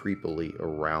way creepily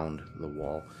around the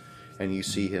wall, and you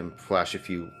see him flash a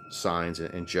few signs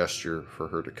and gesture for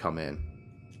her to come in.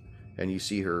 And you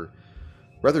see her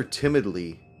rather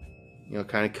timidly,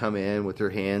 kind of come in with her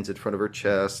hands in front of her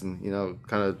chest and,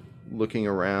 kind of looking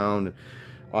around,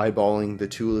 eyeballing the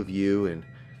two of you. And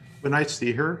When I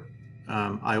see her,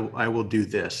 I will do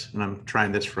this, and I'm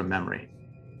trying this from memory.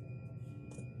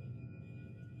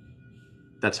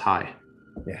 That's high.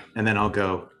 Yeah. And then I'll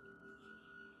go,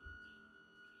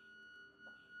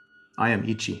 I am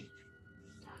Ichi.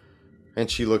 And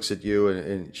she looks at you,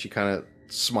 and she kind of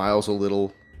smiles a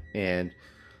little, and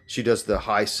she does the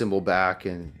high symbol back,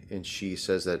 and she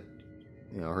says that,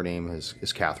 her name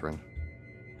is Catherine.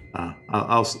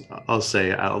 I'll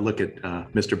say, I'll look at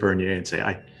Mr. Bernier and say,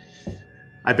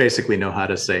 I basically know how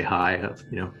to say hi.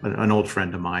 An old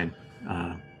friend of mine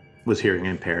was hearing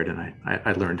impaired, and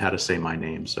I learned how to say my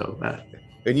name. So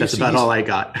And that's about all I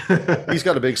got. He's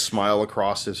got a big smile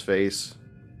across his face.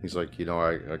 He's like,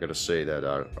 I got to say that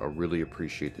I really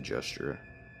appreciate the gesture.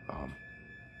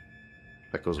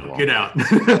 That goes along. Get out.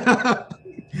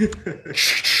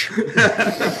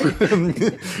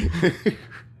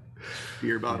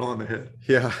 Beer bottle on the head.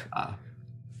 Yeah.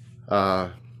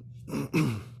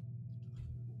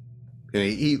 And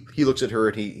he looks at her,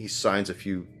 and he signs a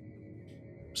few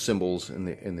symbols in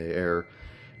the air,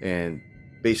 and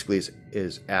basically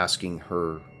is asking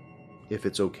her if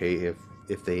it's okay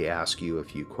if they ask you a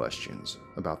few questions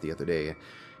about the other day.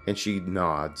 And she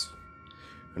nods,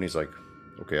 and he's like,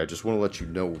 okay, I just want to let you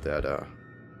know that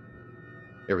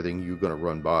everything you're going to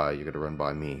run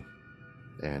by me.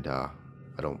 And I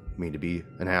don't mean to be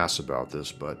an ass about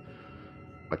this, but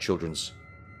my children's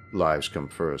lives come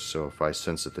first. So if I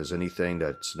sense that there's anything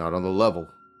that's not on the level,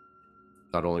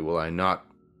 not only will I not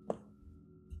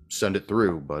send it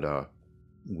through, but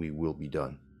we will be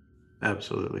done.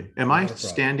 Absolutely. Am I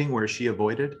standing where she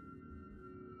avoided?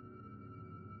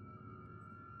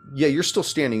 Yeah, you're still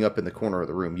standing up in the corner of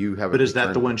the room. You haven't. But is that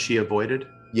returned. the one she avoided?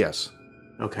 Yes.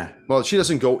 Okay. Well, she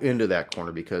doesn't go into that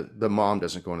corner because the mom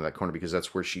doesn't go into that corner because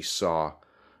that's where she saw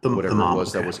whatever mom, it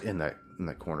was okay. that was in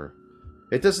that corner.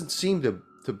 It doesn't seem to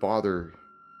bother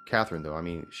Catherine, though. I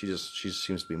mean, she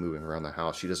seems to be moving around the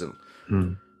house. She doesn't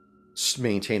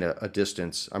maintain a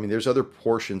distance. I mean, there's other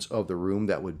portions of the room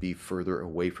that would be further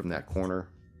away from that corner,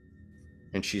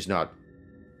 and she's not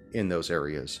in those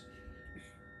areas.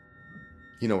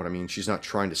 You know what I mean? She's not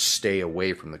trying to stay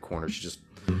away from the corner. She just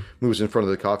moves in front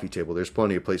of the coffee table. There's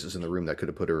plenty of places in the room that could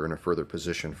have put her in a further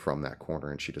position from that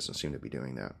corner, and she doesn't seem to be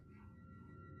doing that.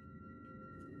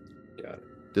 Got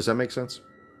it. Does that make sense?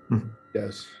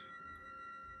 Yes.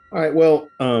 All right. Well,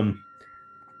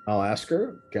 I'll ask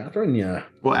her, Catherine. Yeah.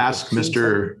 We'll ask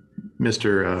Mr.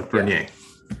 Bernier.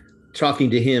 Talking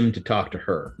to him to talk to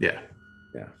her. Yeah.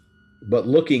 Yeah. But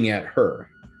looking at her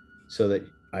so that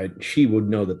she would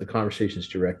know that the conversation is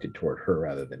directed toward her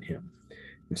rather than him.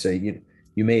 And say,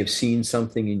 you may have seen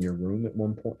something in your room at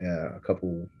one point, a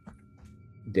couple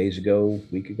days ago,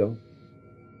 week ago.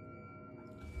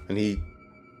 And he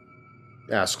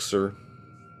asks her,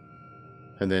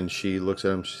 and then she looks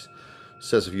at him. She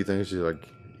says a few things. She's like,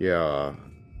 yeah,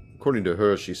 according to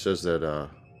her, she says that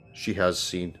she has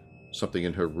seen something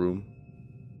in her room.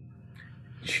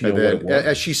 And then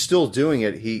as she's still doing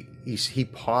it, he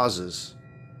pauses,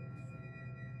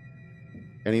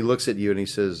 and he looks at you, and he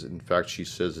says, in fact, she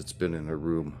says it's been in her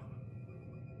room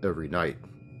every night.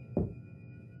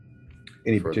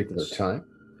 Any particular time?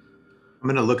 I'm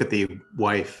going to look at the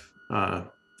wife,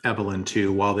 Evelyn,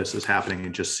 too, while this is happening,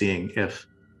 and just seeing if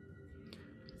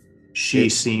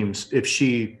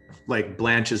she like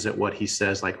blanches at what he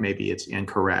says, like maybe it's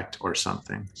incorrect or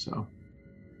something. So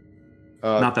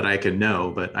not that I can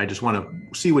know, but I just want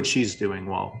to see what she's doing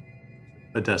while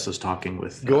Odessa's talking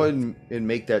with. Go ahead and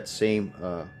make that same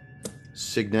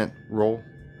signet roll.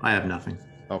 I have nothing.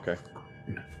 Okay.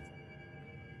 Yeah.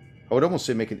 I would almost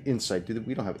say make an insight.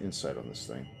 We don't have insight on this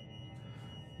thing.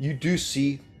 You do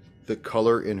see the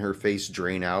color in her face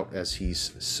drain out as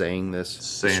he's saying this.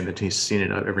 Saying that he's seen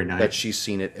it every night. That she's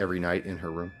seen it every night in her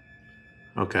room.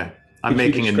 Okay. I'm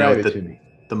making a note that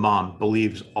the mom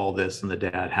believes all this and the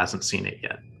dad hasn't seen it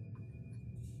yet.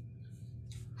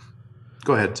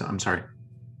 Go ahead. I'm sorry.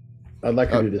 I'd like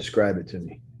her to describe it to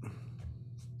me.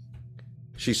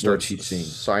 She starts she's seeing.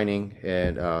 signing,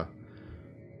 and as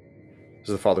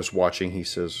the father's watching, he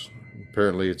says,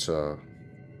 apparently it's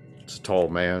It's a tall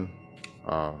man.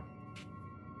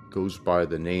 Goes by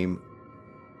the name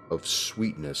of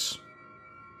Sweetness.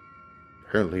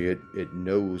 Apparently it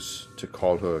knows to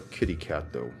call her a kitty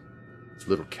cat, though.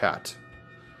 Little cat.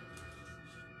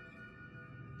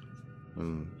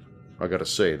 And I gotta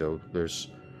say, though,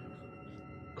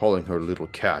 calling her little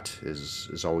cat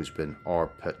has always been our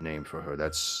pet name for her.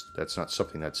 That's not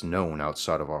something that's known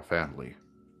outside of our family.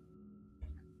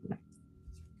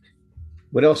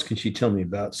 What else can she tell me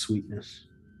about Sweetness?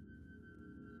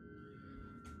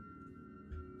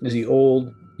 Is he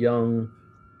old, young?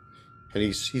 And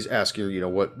he's asking her,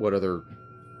 what other,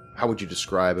 how would you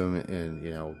describe him? And,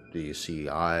 do you see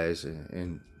eyes?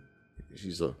 And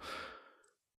she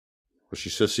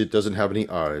says it doesn't have any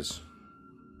eyes,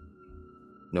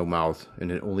 no mouth, and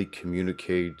it only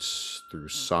communicates through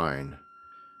sign.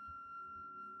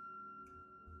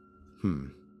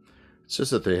 It says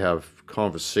that they have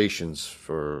conversations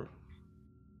for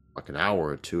like an hour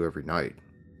or two every night.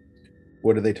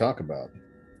 What do they talk about?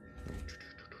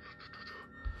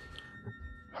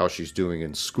 How she's doing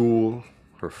in school,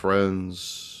 her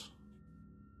friends,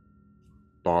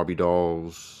 Barbie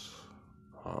dolls,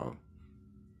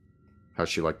 how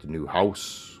she liked the new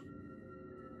house.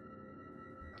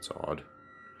 That's odd.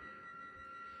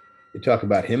 They talk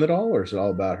about him at all, or is it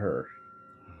all about her?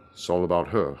 It's all about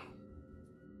her.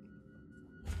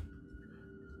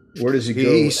 Where does he go?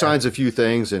 He signs a few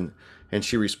things, and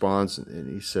she responds,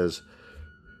 and he says,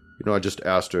 I just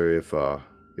asked her if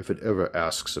it ever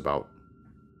asks about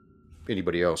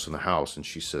anybody else in the house, and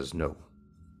she says no.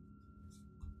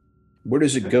 Where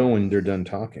does it go when they're done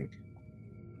talking?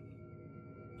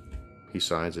 He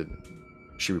signs it.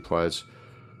 She replies,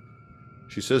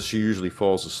 she says she usually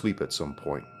falls asleep at some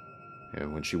point,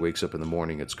 and when she wakes up in the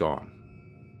morning, it's gone.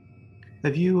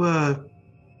 Have you,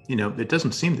 it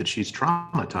doesn't seem that she's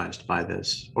traumatized by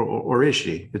this, or is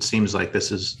she? It seems like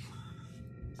this is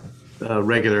a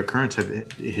regular occurrence.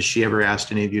 Has she ever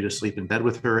asked any of you to sleep in bed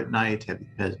with her at night?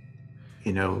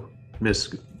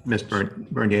 Miss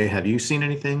Bernier, have you seen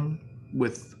anything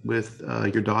with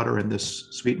your daughter and this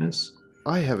Sweetness?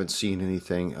 I haven't seen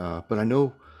anything, but I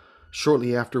know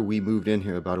shortly after we moved in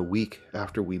here, about a week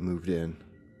after we moved in,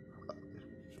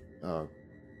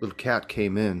 little cat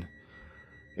came in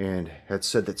and had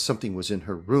said that something was in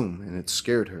her room and it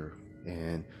scared her,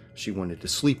 and she wanted to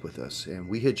sleep with us, and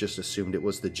we had just assumed it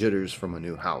was the jitters from a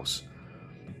new house.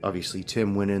 Obviously,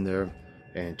 Tim went in there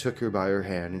and took her by her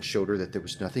hand and showed her that there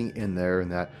was nothing in there, and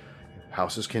that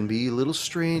houses can be a little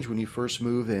strange when you first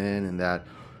move in, and that,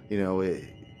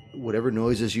 whatever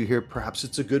noises you hear, perhaps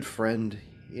it's a good friend.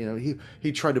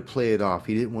 He tried to play it off.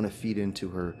 He didn't want to feed into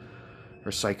her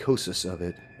psychosis of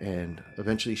it, and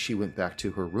eventually she went back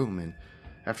to her room, and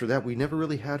after that we never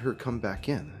really had her come back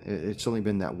in. It's only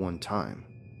been that one time.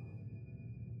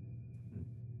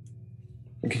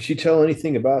 Can she tell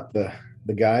anything about the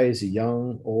guy? Is he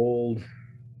young, old?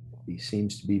 He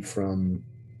seems to be from...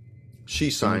 She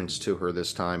signs to her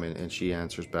this time, and she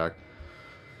answers back,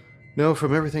 no,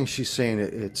 from everything she's saying,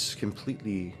 it's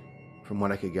completely, from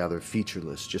what I could gather,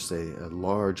 featureless. Just a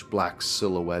large black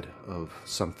silhouette of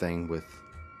something with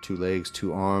 2 legs,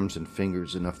 2 arms, and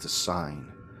fingers enough to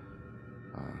sign.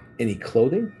 Any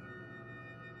clothing?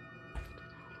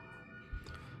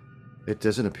 It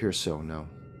doesn't appear so, no.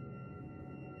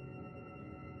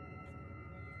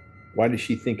 Why does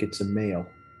she think it's a male?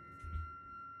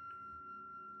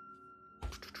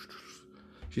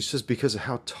 She says because of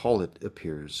how tall it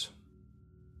appears.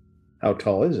 How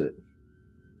tall is it?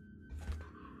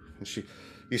 And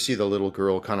you see the little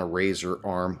girl kind of raise her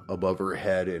arm above her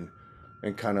head and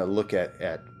kind of look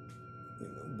at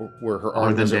where her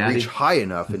arm doesn't reach high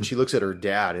enough, and she looks at her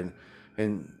dad,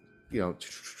 and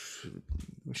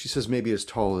she says maybe as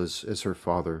tall as her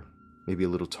father, maybe a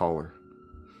little taller,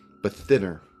 but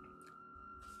thinner.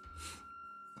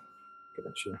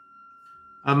 Gotcha.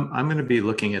 I'm going to be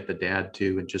looking at the dad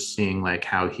too, and just seeing like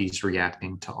how he's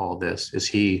reacting to all this. Is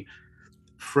he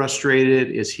frustrated?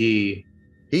 Is he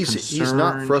He's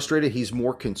not frustrated. He's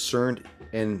more concerned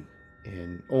and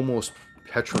almost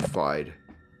petrified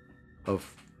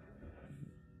of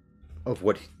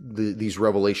what these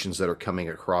revelations that are coming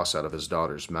across out of his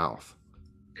daughter's mouth.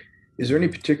 Is there any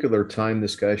particular time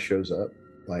this guy shows up?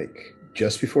 Like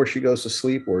just before she goes to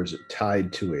sleep, or is it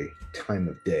tied to a time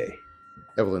of day?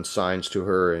 Evelyn signs to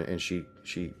her, and she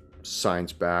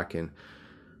signs back, and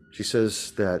she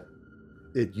says that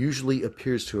it usually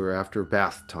appears to her after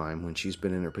bath time when she's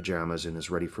been in her pajamas and is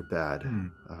ready for bed.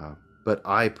 But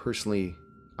I personally,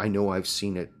 I know I've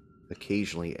seen it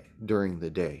occasionally during the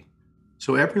day.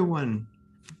 So everyone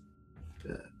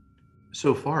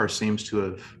so far seems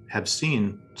to have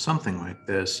seen something like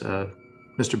this.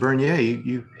 Mr. Bernier,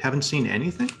 you haven't seen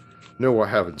anything? No, I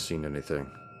haven't seen anything.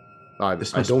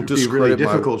 This I must don't be really discredit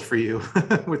my difficult for you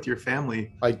with your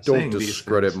family. I don't saying these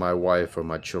discredit things. my wife or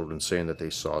my children saying that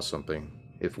they saw something.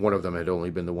 If one of them had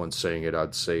only been the one saying it,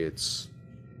 I'd say it's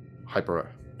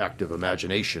hyperactive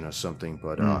imagination or something.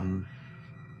 But Mhm.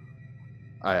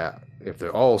 if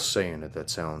they're all saying it, that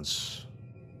sounds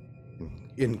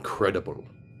incredible.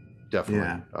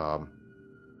 Definitely. Yeah.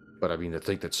 But I mean, to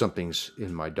think that something's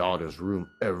in my daughter's room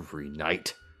every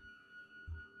night.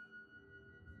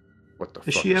 What the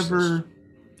Has fuck she is this? ever?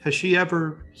 Has she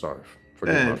ever? Sorry,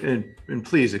 forgive my. And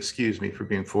please excuse me for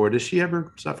being forward. Does she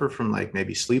ever suffer from like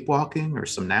maybe sleepwalking or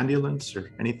somnambulance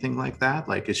or anything like that?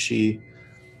 Like, has she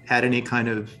had any kind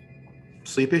of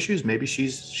sleep issues? Maybe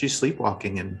she's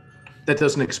sleepwalking, and that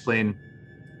doesn't explain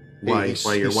why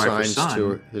your wife or signs to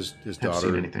son his have seen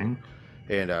daughter, anything.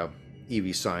 and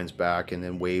Evie signs back and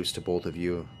then waves to both of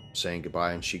you, saying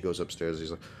goodbye. And she goes upstairs.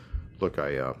 He's like, "Look,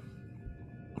 I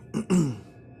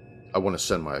want to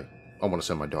send my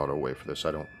daughter away for this.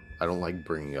 I don't like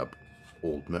bringing up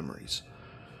old memories.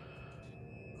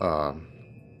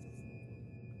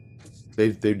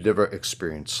 They've never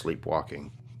experienced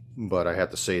sleepwalking, but I have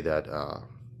to say that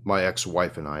my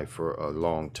ex-wife and I, for a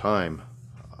long time,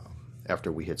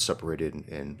 after we had separated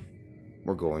and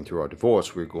were going through our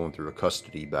divorce, we were going through a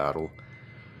custody battle,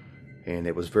 and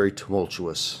it was very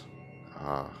tumultuous.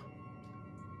 Uh,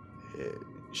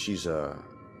 she's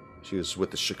She was with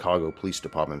the Chicago Police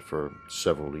Department for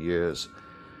several years,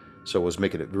 so it was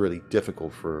making it really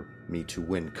difficult for me to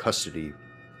win custody,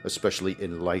 especially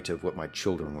in light of what my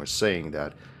children were saying,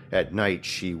 that at night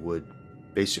she would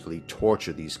basically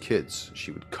torture these kids.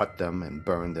 She would cut them and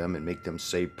burn them and make them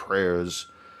say prayers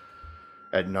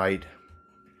at night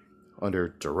under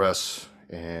duress,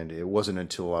 and it wasn't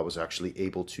until I was actually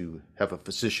able to have a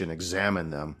physician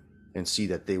examine them and see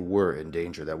that they were in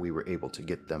danger that we were able to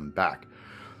get them back.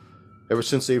 Ever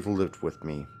since they've lived with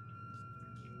me,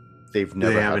 they've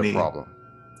never had a problem.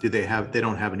 They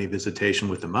don't have any visitation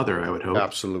with the mother, I would hope.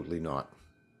 Absolutely not.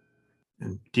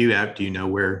 And do you know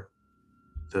where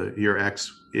your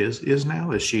ex is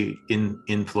now? Is she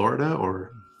in Florida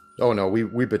or? Oh no,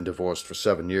 we've been divorced for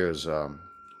 7 years.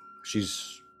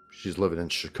 She's living in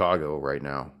Chicago right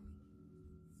now.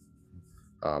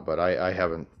 But I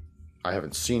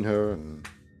haven't seen her, and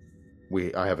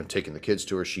I haven't taken the kids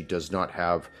to her. She does not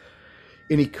have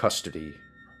any custody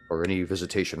or any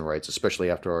visitation rights, especially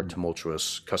after our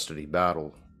tumultuous custody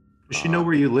battle. Does she know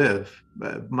where you live?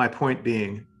 My point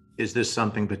being, is this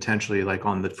something potentially like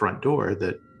on the front door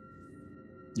that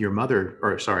your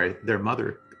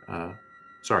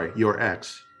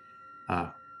ex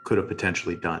could have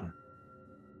potentially done?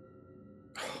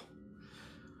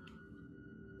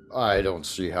 I don't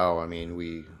see how. I mean,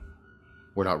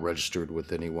 we're not registered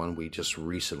with anyone. We just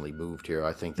recently moved here.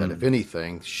 I think that if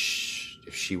anything,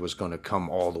 if she was going to come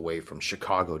all the way from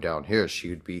Chicago down here, she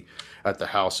would be at the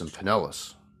house in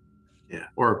Pinellas. Yeah,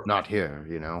 or not here,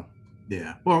 you know.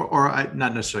 Yeah, or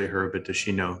not necessarily her, but does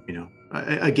she know? You know,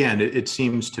 again, it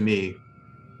seems to me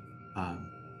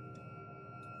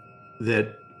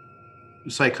that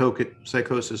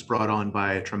psychosis brought on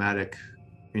by traumatic,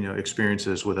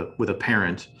 experiences with a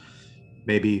parent,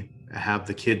 maybe have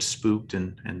the kids spooked,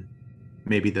 and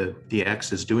maybe the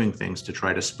ex is doing things to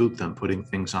try to spook them, putting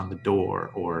things on the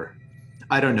door, or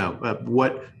I don't know.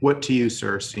 What to you,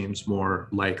 sir, seems more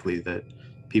likely, that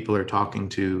people are talking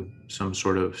to some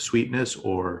sort of sweetness,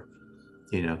 or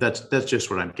that's just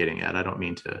what I'm getting at. I don't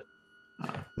mean to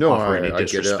no, offer any I get it.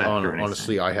 disrespect or anything.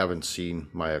 Honestly, I haven't seen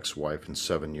my ex-wife in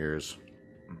 7 years.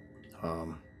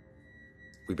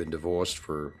 We've been divorced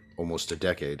for almost a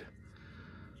decade.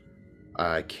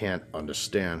 I can't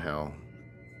understand how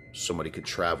somebody could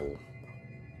travel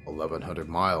 1,100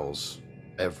 miles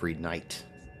every night.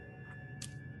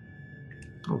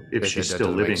 If she's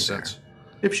still living there.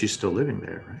 If she's still living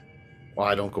there, right? Well,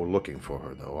 I don't go looking for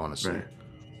her, though, honestly. Right.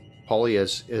 Polly,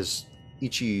 as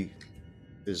Ichi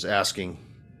is asking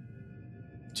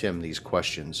Tim these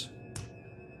questions,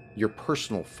 your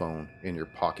personal phone in your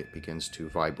pocket begins to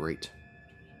vibrate.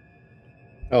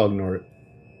 I'll ignore it.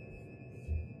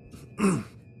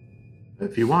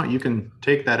 If you want, you can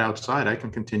take that outside. I can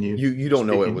continue. You don't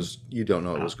know it was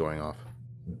going off.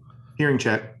 Hearing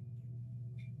check.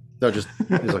 No, just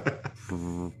he's like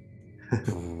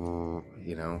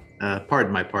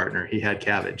Pardon my partner. He had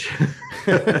cabbage.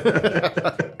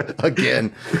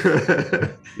 Again.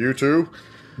 You too?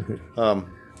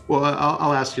 Well,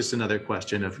 I'll ask just another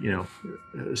question of,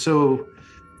 so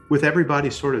with everybody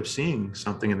sort of seeing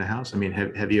something in the house, I mean,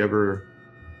 have you ever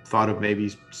thought of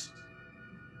maybe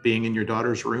being in your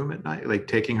daughter's room at night, like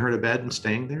taking her to bed and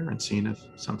staying there and seeing if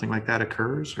something like that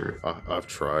occurs? Or I've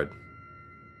tried.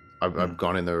 I've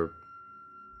gone in there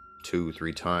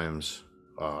 2-3 times.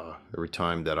 Every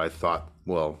time that I thought,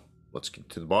 well, let's get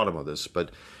to the bottom of this.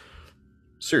 But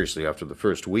seriously, after the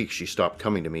first week, she stopped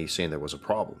coming to me saying there was a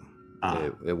problem.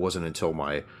 It wasn't until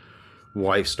my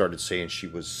wife started saying she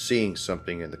was seeing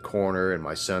something in the corner, and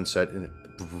my son said,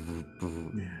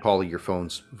 Polly, your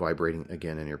phone's vibrating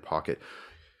again in your pocket.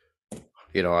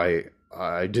 You know,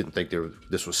 I didn't think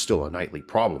this was still a nightly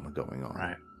problem going on.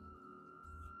 Right.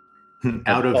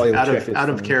 Out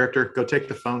of character. Go take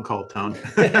the phone call, Tone.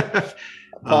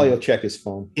 Polly will check his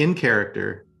phone. In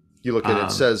character. You look at it,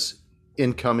 it says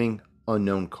incoming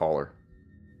unknown caller.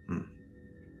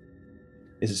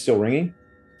 Is it still ringing?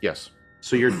 Yes.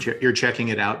 So you're checking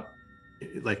it out,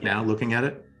 like now, looking at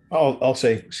it. I'll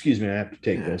say, excuse me, I have to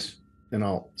take this, and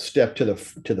I'll step to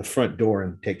the front door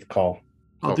and take the call.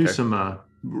 I'll do some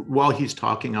while he's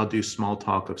talking. I'll do small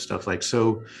talk of stuff like,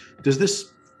 so does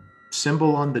this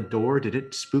symbol on the door, did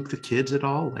it spook the kids at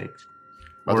all? Like,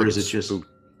 or is it just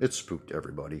it spooked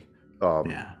everybody?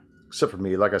 Except for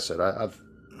me. Like I said, I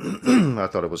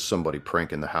thought it was somebody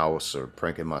pranking the house or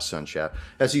pranking my son, Chad.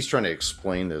 As he's trying to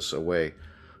explain this away,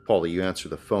 Paulie, you answer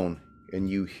the phone and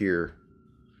you hear,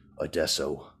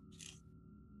 Odesso,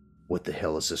 what the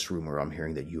hell is this rumor I'm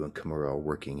hearing that you and Kimura are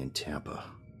working in Tampa?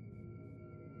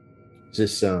 Is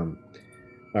this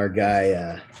our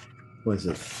guy, what is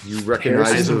it? You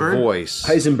recognize the voice.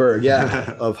 Heisenberg,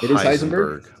 yeah. Of it is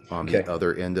Heisenberg on the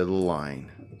other end of the line.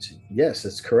 Yes,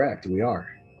 that's correct. We are.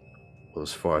 Well,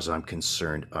 as far as I'm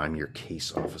concerned, I'm your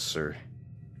case officer.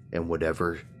 And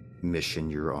whatever mission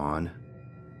you're on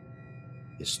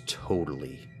is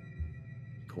totally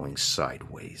going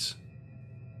sideways.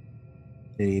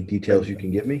 Any details you can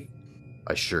give me?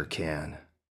 I sure can.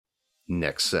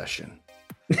 Next session.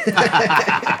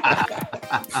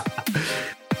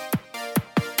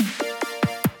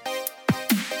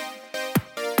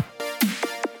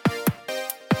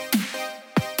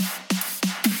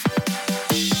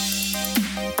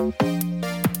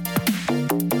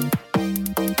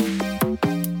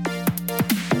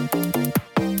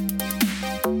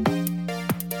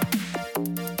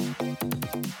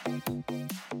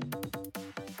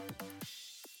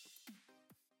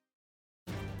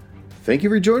 Thank you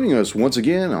for joining us once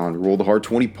again on Roll the Hard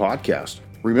 20 podcast.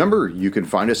 Remember, you can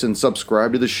find us and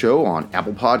subscribe to the show on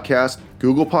Apple Podcasts,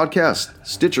 Google Podcasts,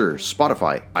 Stitcher,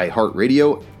 Spotify,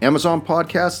 iHeartRadio, Amazon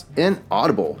Podcasts, and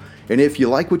Audible. And if you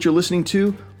like what you're listening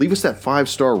to, leave us that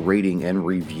 5-star rating and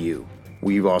review.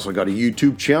 We've also got a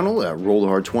YouTube channel at Roll the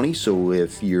Hard 20, so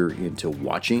if you're into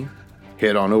watching,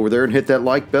 head on over there and hit that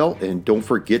like bell, and don't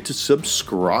forget to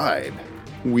subscribe.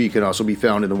 We can also be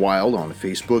found in the wild on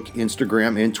Facebook,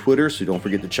 Instagram, and Twitter, so don't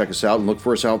forget to check us out and look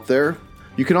for us out there.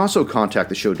 You can also contact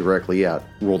the show directly at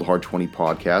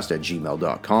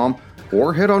rollthehard20podcast@gmail.com,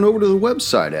 or head on over to the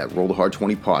website at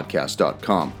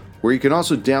rollthehard20podcast.com, where you can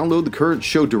also download the current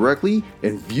show directly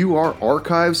and view our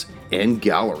archives and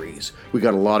galleries. We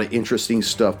got a lot of interesting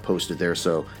stuff posted there,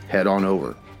 so head on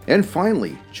over. And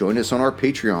finally, join us on our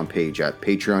Patreon page at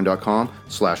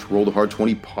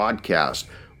patreon.com/rollthehard20podcast,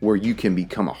 where you can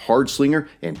become a hard slinger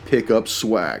and pick up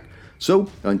swag. So,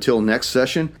 until next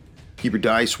session, keep your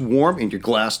dice warm and your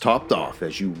glass topped off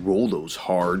as you roll those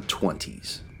hard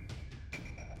 20s.